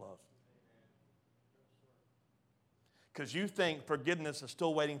extravagant love. Because you think forgiveness is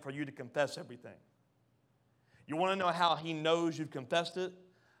still waiting for you to confess everything. You want to know how he knows you've confessed it?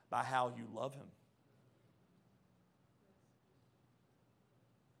 By how you love him.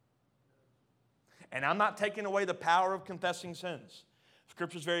 And I'm not taking away the power of confessing sins.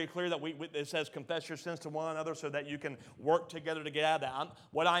 Scripture is very clear that it says confess your sins to one another so that you can work together to get out of that.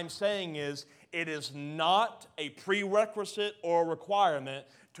 What I'm saying is it is not a prerequisite or a requirement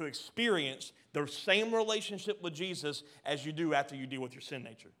to experience the same relationship with Jesus as you do after you deal with your sin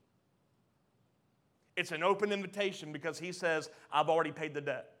nature. It's an open invitation because he says, I've already paid the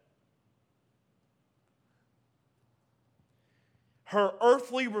debt. Her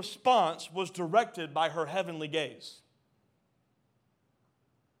earthly response was directed by her heavenly gaze.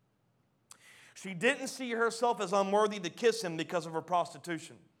 She didn't see herself as unworthy to kiss him because of her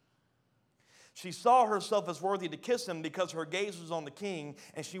prostitution. She saw herself as worthy to kiss him because her gaze was on the king,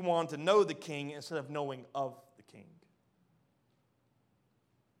 and she wanted to know the king instead of knowing of the king.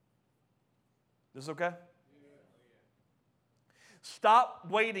 This okay? Stop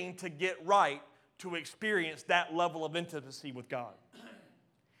waiting to get right to experience that level of intimacy with God.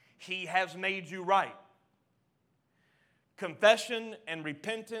 He has made you right. Confession and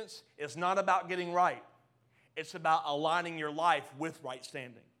repentance is not about getting right. It's about aligning your life with right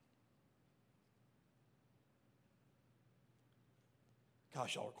standing.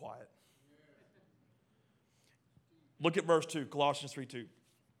 Gosh, y'all are quiet. Look at verse 2, Colossians 3:2.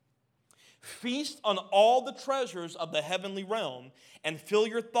 Feast on all the treasures of the heavenly realm and fill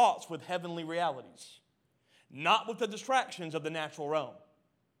your thoughts with heavenly realities, not with the distractions of the natural realm.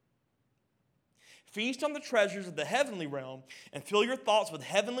 Feast on the treasures of the heavenly realm and fill your thoughts with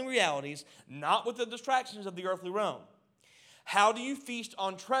heavenly realities, not with the distractions of the earthly realm. How do you feast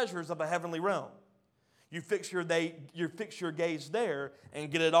on treasures of a heavenly realm? You fix your gaze there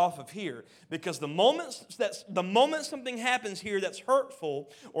and get it off of here. Because the moment something happens here that's hurtful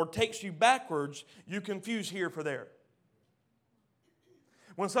or takes you backwards, you confuse here for there.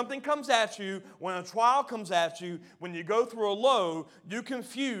 When something comes at you, when a trial comes at you, when you go through a low, you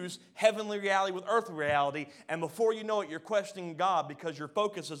confuse heavenly reality with earthly reality, and before you know it, you're questioning God because your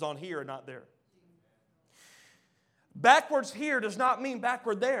focus is on here and not there. Backwards here does not mean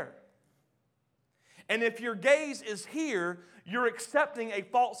backward there. And if your gaze is here, you're accepting a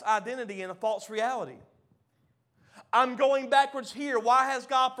false identity and a false reality. I'm going backwards here. Why has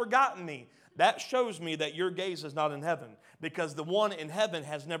God forgotten me? That shows me that your gaze is not in heaven, because the one in heaven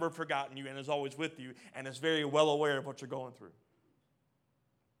has never forgotten you and is always with you and is very well aware of what you're going through.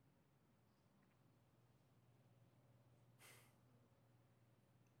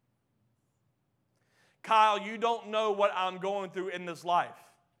 Kyle, you don't know what I'm going through in this life.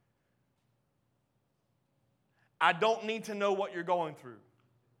 I don't need to know what you're going through.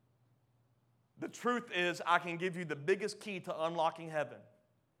 The truth is, I can give you the biggest key to unlocking heaven.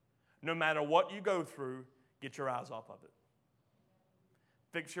 No matter what you go through, get your eyes off of it.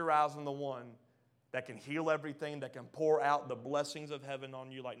 Fix your eyes on the one that can heal everything, that can pour out the blessings of heaven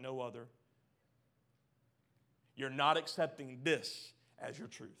on you like no other. You're not accepting this as your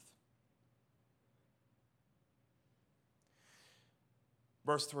truth.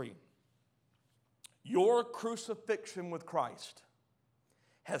 Verse 3. Your crucifixion with Christ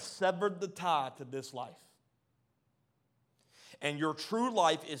has severed the tie to this life. And your true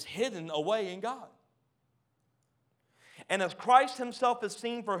life is hidden away in God. And as Christ himself is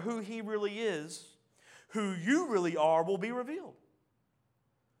seen for who he really is, who you really are will be revealed.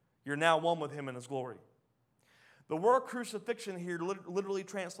 You're now one with him in his glory. The word crucifixion here literally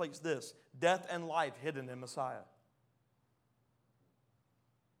translates this: death and life hidden in Messiah.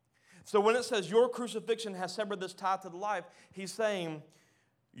 So when it says your crucifixion has severed this tie to the life, he's saying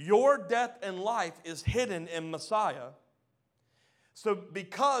your death and life is hidden in Messiah. So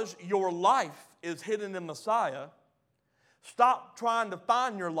because your life is hidden in Messiah, stop trying to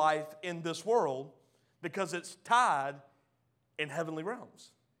find your life in this world, because it's tied in heavenly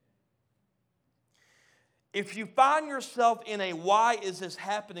realms. If you find yourself in a why is this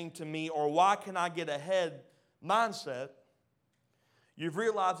happening to me, or why can I get ahead mindset, you've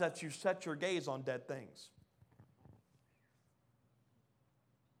realized that you've set your gaze on dead things.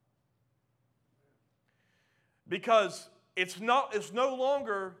 Because it's no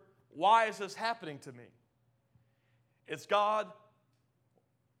longer, why is this happening to me? It's, God,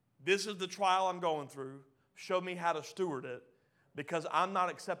 this is the trial I'm going through. Show me how to steward it, because I'm not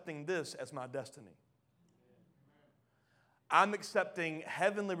accepting this as my destiny. I'm accepting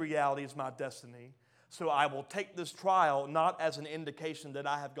heavenly reality as my destiny. So I will take this trial not as an indication that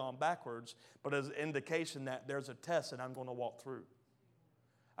I have gone backwards, but as an indication that there's a test that I'm going to walk through.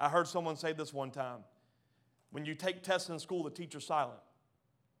 I heard someone say this one time: when you take tests in school, the teacher's silent.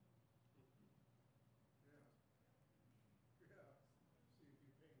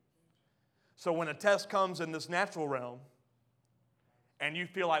 So when a test comes in this natural realm, and you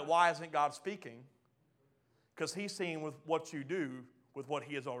feel like, why isn't God speaking? Because he's seeing with what you do with what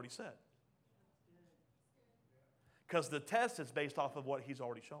he has already said. Because the test is based off of what he's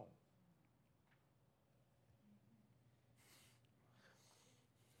already shown.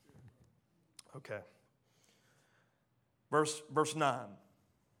 Okay. Verse 9.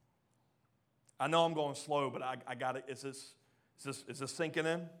 I know I'm going slow, but I got it. Is this sinking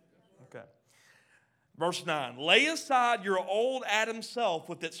in? Okay. Verse 9. Lay aside your old Adam self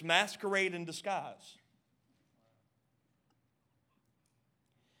with its masquerade and disguise.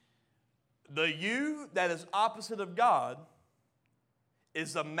 The you that is opposite of God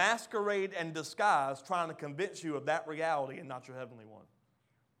is a masquerade and disguise trying to convince you of that reality and not your heavenly one.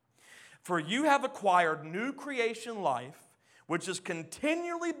 For you have acquired new creation life, which is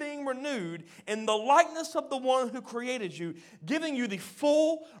continually being renewed in the likeness of the one who created you, giving you the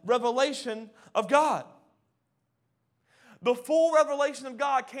full revelation of God. The full revelation of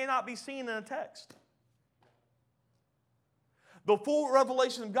God cannot be seen in a text. The full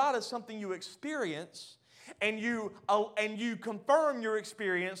revelation of God is something you experience, and you confirm your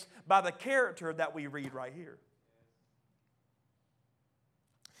experience by the character that we read right here.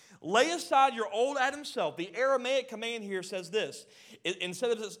 Lay aside your old Adam self. The Aramaic command here says this.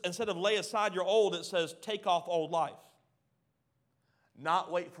 Instead of lay aside your old, it says take off old life.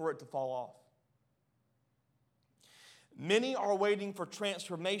 Not wait for it to fall off. Many are waiting for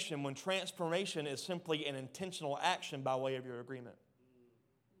transformation when transformation is simply an intentional action by way of your agreement.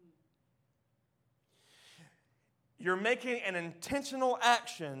 You're making an intentional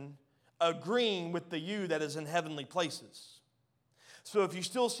action agreeing with the you that is in heavenly places. So if you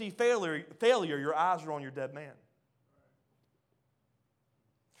still see failure, your eyes are on your dead man.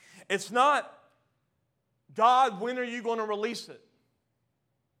 It's not, God, when are you going to release it?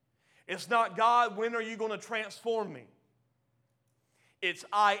 It's not, God, when are you going to transform me? It's,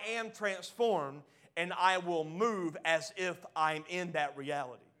 I am transformed, and I will move as if I'm in that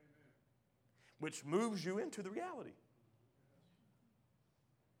reality, which moves you into the reality.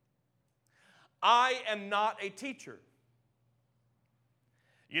 I am not a teacher.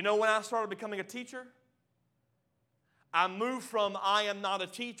 You know when I started becoming a teacher? I moved from I am not a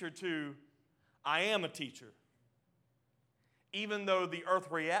teacher to I am a teacher, even though the earth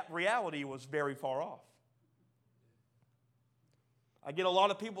reality was very far off. I get a lot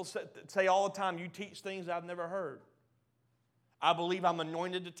of people say all the time, you teach things I've never heard. I believe I'm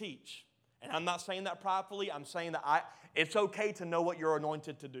anointed to teach. And I'm not saying that pridefully. I'm saying that it's okay to know what you're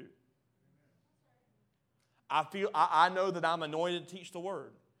anointed to do. I know that I'm anointed to teach the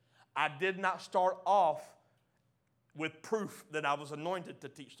word. I did not start off with proof that I was anointed to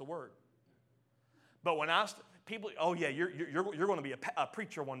teach the word. But when people, oh yeah, you're going to be a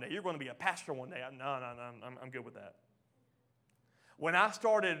preacher one day. You're going to be a pastor one day. No, I'm good with that. When I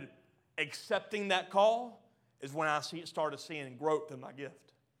started accepting that call is when I started seeing growth in my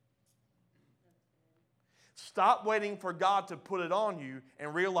gift. Stop waiting for God to put it on you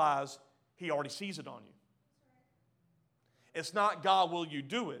and realize He already sees it on you. It's not, God, will you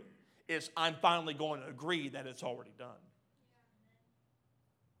do it? It's, I'm finally going to agree that it's already done.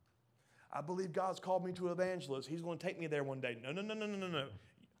 I believe God's called me to evangelist. He's going to take me there one day. No.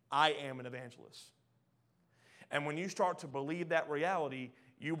 I am an evangelist. And when you start to believe that reality,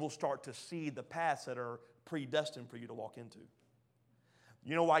 you will start to see the paths that are predestined for you to walk into.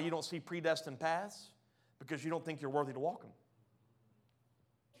 You know why you don't see predestined paths? Because you don't think you're worthy to walk them.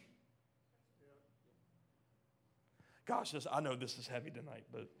 Gosh, I know this is heavy tonight,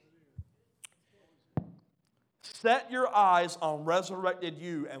 but set your eyes on resurrected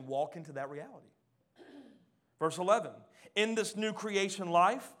you and walk into that reality. Verse 11, in this new creation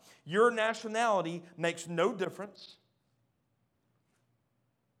life, your nationality makes no difference.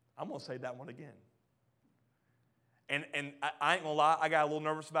 I'm going to say that one again. And I ain't going to lie, I got a little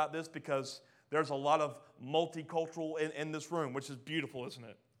nervous about this because there's a lot of multicultural in this room, which is beautiful, isn't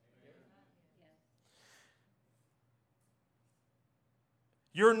it?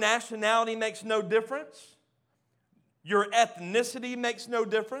 Your nationality makes no difference. Your ethnicity makes no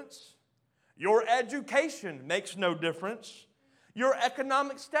difference. Your education makes no difference. Your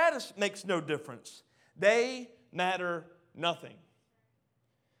economic status makes no difference. They matter nothing.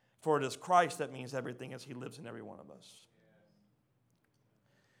 For it is Christ that means everything as He lives in every one of us.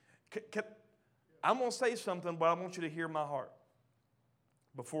 I'm going to say something, but I want you to hear my heart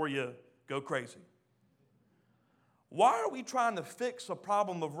before you go crazy. Why are we trying to fix a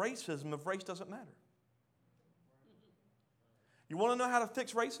problem of racism if race doesn't matter? You want to know how to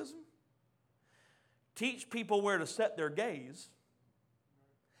fix racism? Teach people where to set their gaze,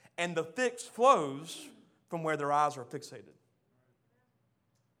 and the fix flows from where their eyes are fixated.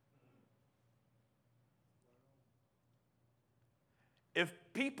 If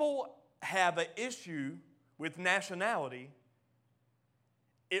people have an issue with nationality,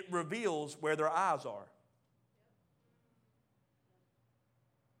 it reveals where their eyes are.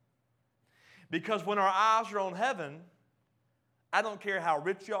 Because when our eyes are on heaven, I don't care how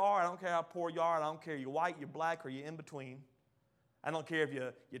rich you are, I don't care how poor you are, I don't care you're white, you're black, or you're in between. I don't care if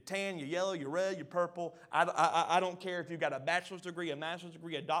you're tan, you're yellow, you're red, you're purple. I don't care if you got a bachelor's degree, a master's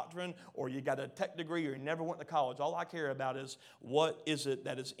degree, a doctorate, or you got a tech degree, or you never went to college. All I care about is what is it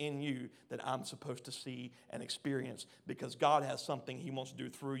that is in you that I'm supposed to see and experience, because God has something He wants to do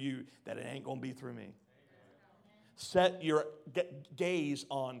through you that it ain't going to be through me. Set your gaze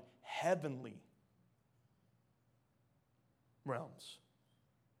on heavenly realms,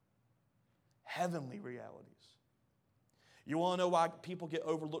 heavenly realities. You want to know why people get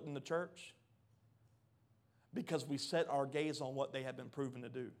overlooked in the church? Because we set our gaze on what they have been proven to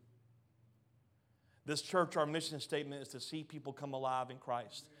do. This church, our mission statement is to see people come alive in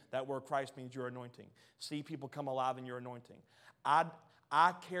Christ. That word Christ means your anointing. See people come alive in your anointing.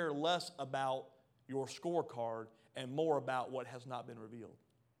 I care less about your scorecard and more about what has not been revealed.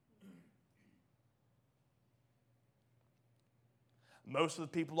 Most of the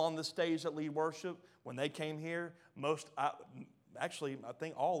people on this stage that lead worship, when they came here, I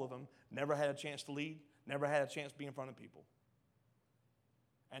think all of them never had a chance to lead, never had a chance to be in front of people.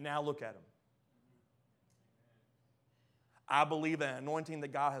 And now look at them. I believe that anointing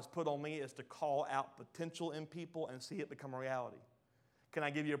that God has put on me is to call out potential in people and see it become a reality. Can I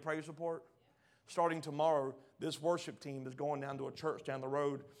give you a praise report? Starting tomorrow, this worship team is going down to a church down the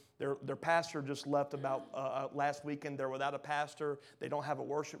road. Their pastor just left about last weekend. They're without a pastor. They don't have a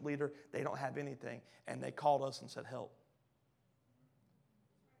worship leader. They don't have anything. And they called us and said, help.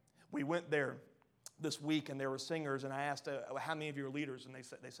 We went there this week, and there were singers, and I asked, how many of you are leaders? And they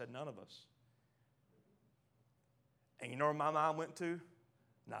said, none of us. And you know where my mind went to?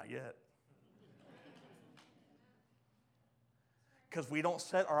 Not yet. Because we don't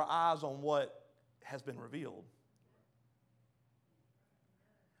set our eyes on what has been revealed.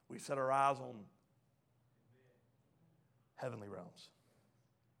 We set our eyes on heavenly realms.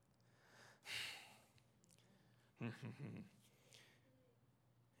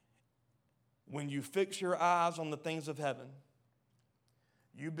 When you fix your eyes on the things of heaven,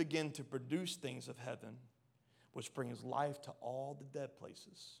 you begin to produce things of heaven, which brings life to all the dead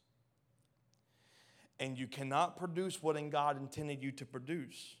places. And you cannot produce what in God intended you to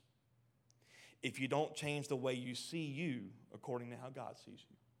produce if you don't change the way you see you according to how God sees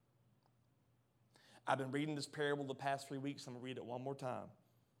you. I've been reading this parable the past 3 weeks. I'm going to read it one more time.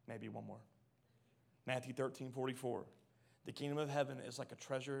 Maybe one more. Matthew 13:44. The kingdom of heaven is like a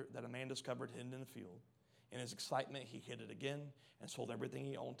treasure that a man discovered hidden in a field. In his excitement, he hid it again and sold everything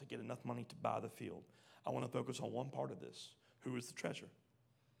he owned to get enough money to buy the field. I want to focus on one part of this. Who is the treasure?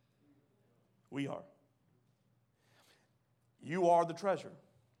 We are. You are the treasure.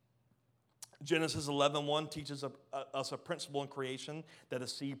 Genesis 11:1 teaches us a principle in creation that a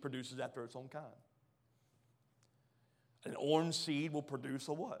seed produces after its own kind. An orange seed will produce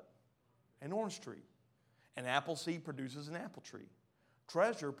a what? An orange tree. An apple seed produces an apple tree.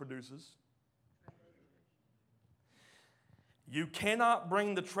 Treasure produces. You cannot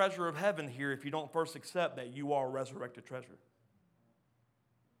bring the treasure of heaven here if you don't first accept that you are a resurrected treasure.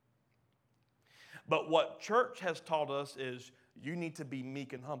 But what church has taught us is you need to be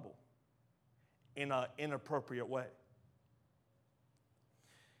meek and humble in an inappropriate way.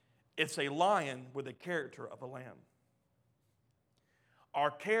 It's a lion with the character of a lamb.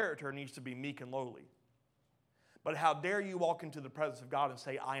 Our character needs to be meek and lowly. But how dare you walk into the presence of God and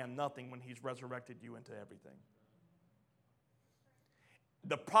say, I am nothing, when He's resurrected you into everything.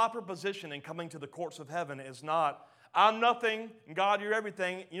 The proper position in coming to the courts of heaven is not, I'm nothing, and God, you're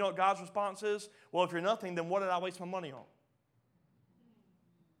everything. You know what God's response is? Well, if you're nothing, then what did I waste my money on?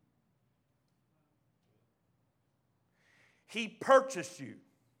 He purchased you,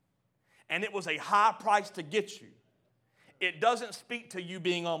 and it was a high price to get you. It doesn't speak to you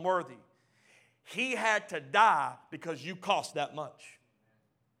being unworthy. He had to die because you cost that much.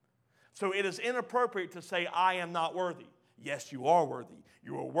 So it is inappropriate to say, I am not worthy. Yes, you are worthy.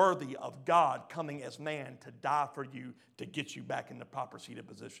 You are worthy of God coming as man to die for you to get you back in the proper seated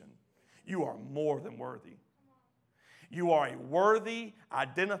position. You are more than worthy. You are a worthy,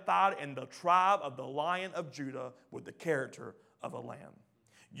 identified in the tribe of the Lion of Judah with the character of a lamb.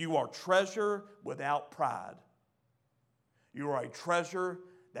 You are treasure without pride. You are a treasure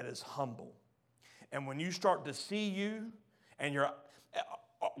that is humble. And when you start to see you, and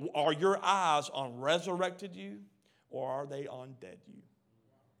are your eyes on resurrected you, or are they on dead you?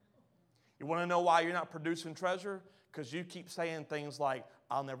 You want to know why you're not producing treasure? Because you keep saying things like,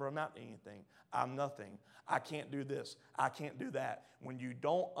 I'll never amount to anything. I'm nothing. I can't do this. I can't do that. When you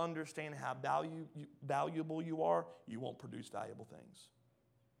don't understand how valuable you are, you won't produce valuable things.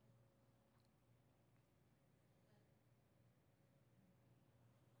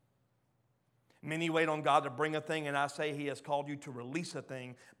 Many wait on God to bring a thing, and I say He has called you to release a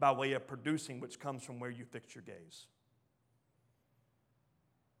thing by way of producing, which comes from where you fix your gaze.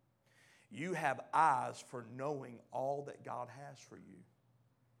 You have eyes for knowing all that God has for you.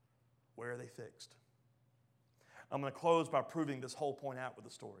 Where are they fixed? I'm going to close by proving this whole point out with a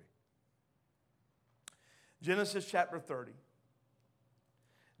story. Genesis chapter 30.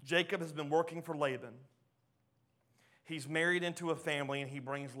 Jacob has been working for Laban. He's married into a family, and he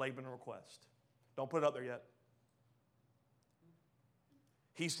brings Laban a request. Don't put it up there yet.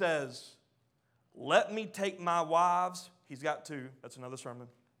 He says, let me take my wives. He's got two. That's another sermon.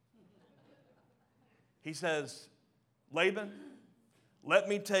 He says, Laban, let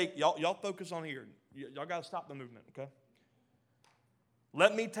me take, y'all focus on here. Y'all got to stop the movement, okay?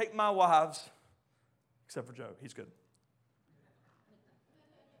 Let me take my wives, except for Joe. He's good.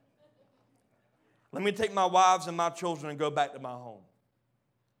 Let me take my wives and my children and go back to my home.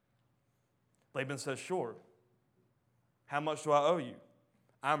 Laban says, sure. How much do I owe you?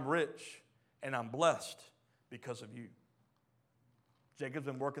 I'm rich and I'm blessed because of you. Jacob's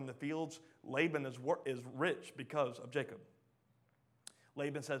been working the fields. Laban is rich because of Jacob.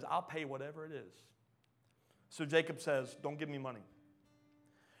 Laban says, I'll pay whatever it is. So Jacob says, don't give me money.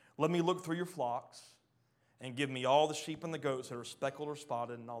 Let me look through your flocks and give me all the sheep and the goats that are speckled or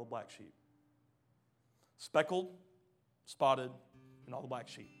spotted and all the black sheep. Speckled, spotted, and all the black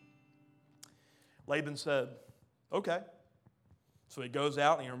sheep. Laban said, okay. So he goes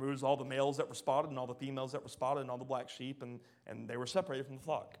out and he removes all the males that were spotted and all the females that were spotted and all the black sheep, and they were separated from the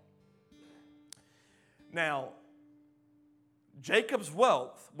flock. Now, Jacob's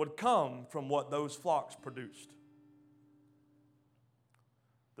wealth would come from what those flocks produced.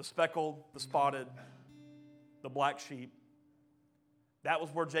 The speckled, the spotted, the black sheep. That was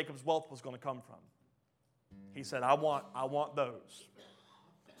where Jacob's wealth was going to come from. He said, I want those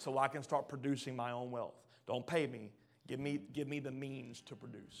so I can start producing my own wealth. Don't pay me. Give me the means to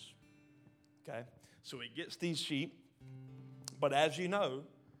produce. Okay? So he gets these sheep, but as you know,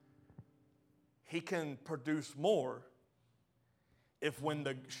 he can produce more if when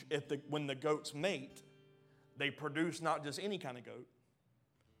the goats mate, they produce not just any kind of goat,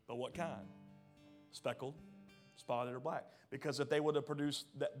 but what kind? Speckled, spotted, or black. Because if they would have produced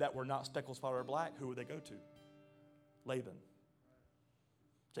that were not speckled, spotted, or black, who would they go to? Laban.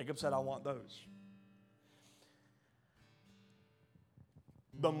 Jacob said, I want those.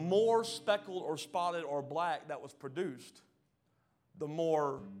 The more speckled or spotted or black that was produced, the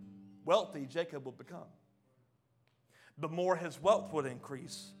more wealthy Jacob would become. The more his wealth would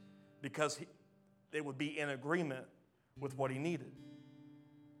increase because they would be in agreement with what he needed.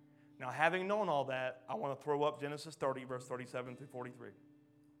 Now, having known all that, I want to throw up Genesis 30, verse 37 through 43.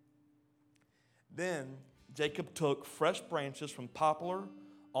 Then Jacob took fresh branches from poplar,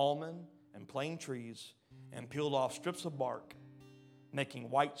 almond, and plane trees and peeled off strips of bark,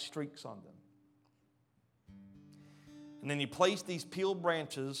 making white streaks on them. And then he placed these peeled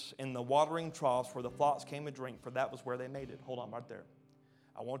branches in the watering troughs where the flocks came to drink, for that was where they made it. Hold on, right there.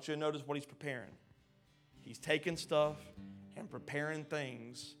 I want you to notice what he's preparing. He's taking stuff and preparing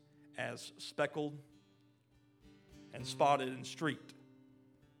things as speckled and spotted and streaked.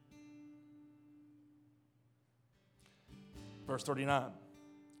 Verse 39.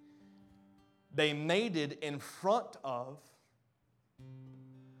 They mated in front of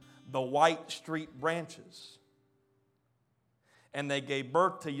the white streaked branches, and they gave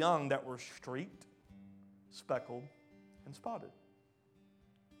birth to young that were streaked, speckled, and spotted.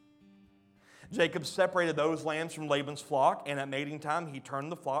 Jacob separated those lambs from Laban's flock, and at mating time he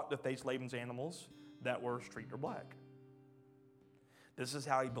turned the flock to face Laban's animals that were streaked or black. This is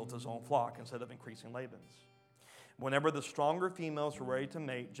how he built his own flock instead of increasing Laban's. Whenever the stronger females were ready to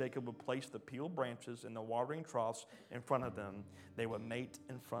mate, Jacob would place the peeled branches in the watering troughs in front of them. They would mate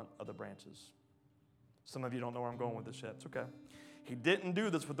in front of the branches. Some of you don't know where I'm going with this yet. It's okay. He didn't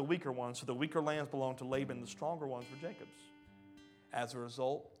do this with the weaker ones, so the weaker lambs belonged to Laban. The stronger ones were Jacob's. As a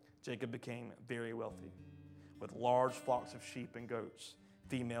result, Jacob became very wealthy, with large flocks of sheep and goats,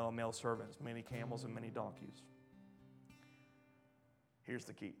 female and male servants, many camels and many donkeys. Here's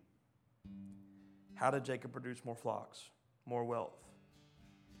the key. How did Jacob produce more flocks, more wealth?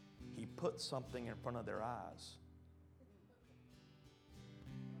 He put something in front of their eyes.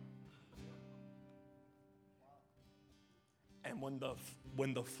 And when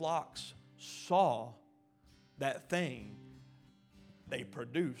the flocks saw that thing, they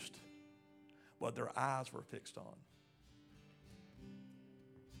produced what their eyes were fixed on.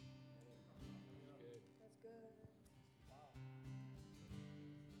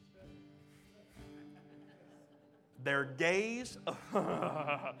 Their gaze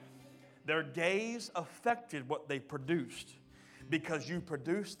affected what they produced because you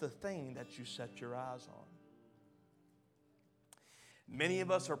produced the thing that you set your eyes on. Many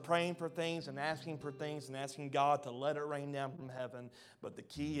of us are praying for things and asking for things and asking God to let it rain down from heaven, but the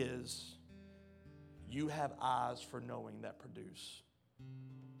key is you have eyes for knowing that produce.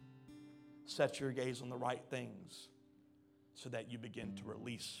 Set your gaze on the right things so that you begin to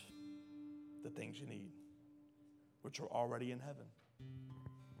release the things you need, which are already in heaven.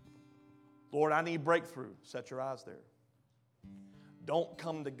 Lord, I need breakthrough. Set your eyes there. Don't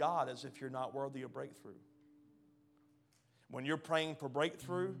come to God as if you're not worthy of breakthrough. When you're praying for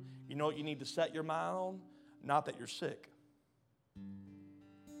breakthrough, you know what you need to set your mind on? Not that you're sick.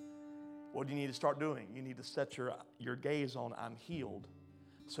 What do you need to start doing? You need to set your gaze on, I'm healed,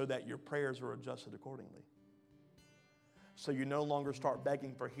 so that your prayers are adjusted accordingly. So you no longer start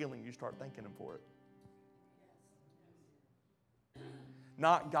begging for healing, you start thanking Him for it.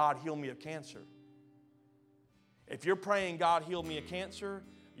 not God heal me of cancer. If you're praying God heal me of cancer,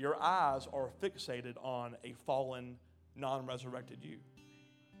 your eyes are fixated on a fallen, non-resurrected you.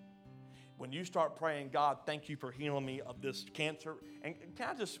 When you start praying, God, thank you for healing me of this cancer. And can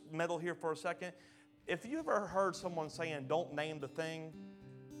I just meddle here for a second? If you ever heard someone saying, don't name the thing,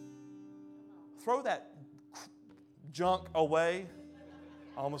 throw that junk away.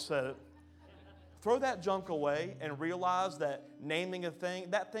 I almost said it. Throw that junk away and realize that naming a thing,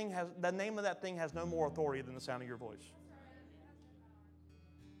 the name of that thing has no more authority than the sound of your voice.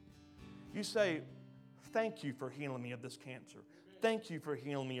 You say, thank you for healing me of this cancer. Thank you for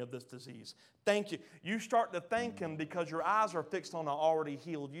healing me of this disease. Thank you. You start to thank Him because your eyes are fixed on an already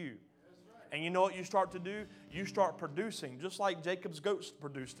healed you. And you know what you start to do? You start producing, just like Jacob's goats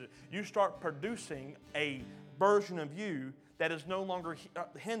produced it. You start producing a version of you that is no longer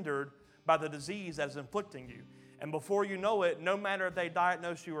hindered by the disease that is inflicting you. And before you know it, no matter if they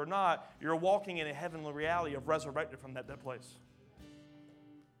diagnose you or not, you're walking in a heavenly reality of resurrected from that place.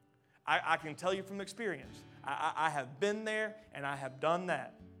 I can tell you from experience. I have been there and I have done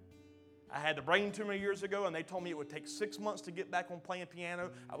that. I had the brain tumor years ago, and they told me it would take 6 months to get back on playing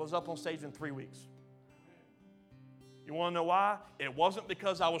piano. I was up on stage in 3 weeks. You want to know why? It wasn't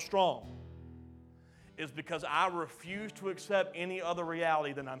because I was strong. It's because I refused to accept any other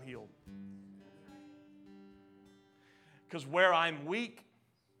reality than I'm healed. Because where I'm weak,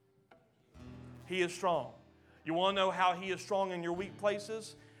 He is strong. You want to know how He is strong in your weak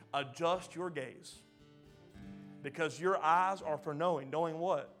places? Adjust your gaze. Because your eyes are for knowing. Knowing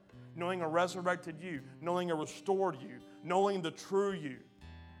what? Knowing a resurrected you. Knowing a restored you. Knowing the true you.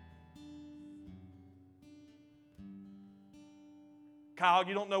 Kyle,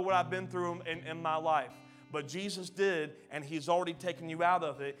 you don't know what I've been through in my life. But Jesus did, and He's already taken you out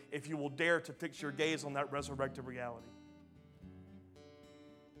of it if you will dare to fix your gaze on that resurrected reality.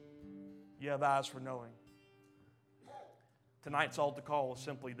 You have eyes for knowing. Tonight's altar call is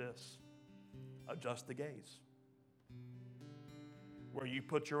simply this. Adjust the gaze. Where you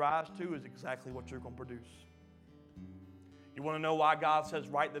put your eyes to is exactly what you're going to produce. You want to know why God says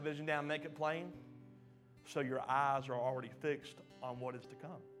write the vision down, make it plain? So your eyes are already fixed on what is to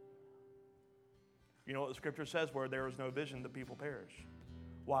come. You know what the scripture says? Where there is no vision, the people perish.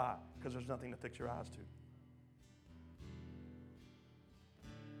 Why? Because there's nothing to fix your eyes to.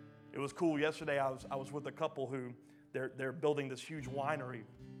 It was cool. Yesterday I was with a couple who they're building this huge winery.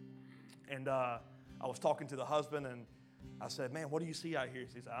 And I was talking to the husband, and I said, man, what do you see out here? He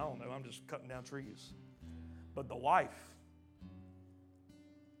said, I don't know. I'm just cutting down trees. But the wife,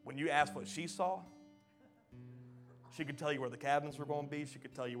 when you asked what she saw, she could tell you where the cabins were going to be. She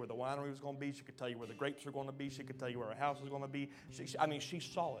could tell you where the winery was going to be. She could tell you where the grapes were going to be. She could tell you where her house was going to be. She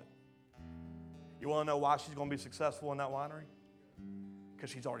saw it. You want to know why she's going to be successful in that winery? Because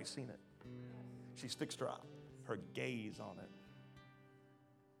she's already seen it. She's fixed her gaze on it.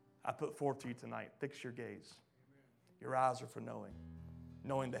 I put forth to you tonight, fix your gaze. Your eyes are for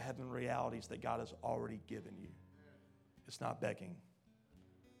knowing the heavenly realities that God has already given you. It's not begging.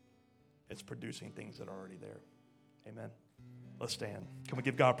 It's producing things that are already there. Amen. Let's stand. Can we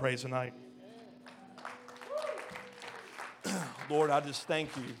give God praise tonight? Lord, I just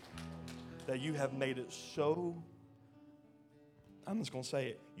thank you that you have made it so, I'm just going to say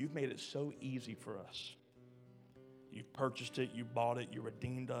it, you've made it so easy for us. You've purchased it, you bought it, you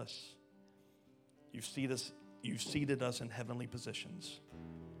redeemed us. You've seated us in heavenly positions.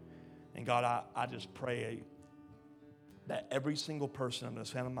 And God, I just pray that every single person under the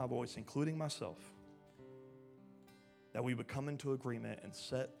sound of my voice, including myself, that we would come into agreement and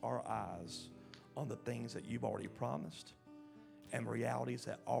set our eyes on the things that you've already promised and realities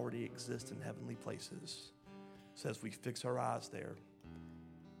that already exist in heavenly places. So as we fix our eyes there,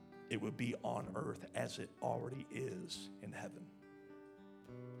 it would be on earth as it already is in heaven.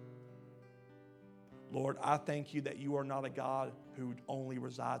 Lord, I thank you that you are not a God who only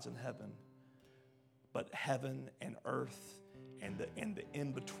resides in heaven, but heaven and earth and the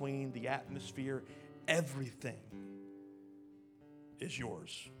in-between, the atmosphere, everything is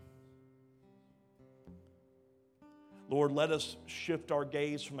yours. Lord, let us shift our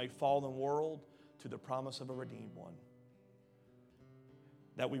gaze from a fallen world to the promise of a redeemed one.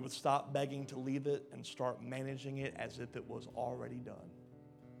 That we would stop begging to leave it and start managing it as if it was already done.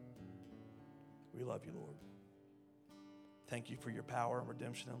 We love you, Lord. Thank you for your power and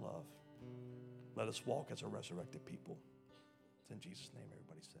redemption and love. Let us walk as a resurrected people. It's in Jesus' name,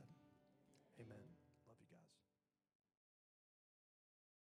 everybody said. Amen.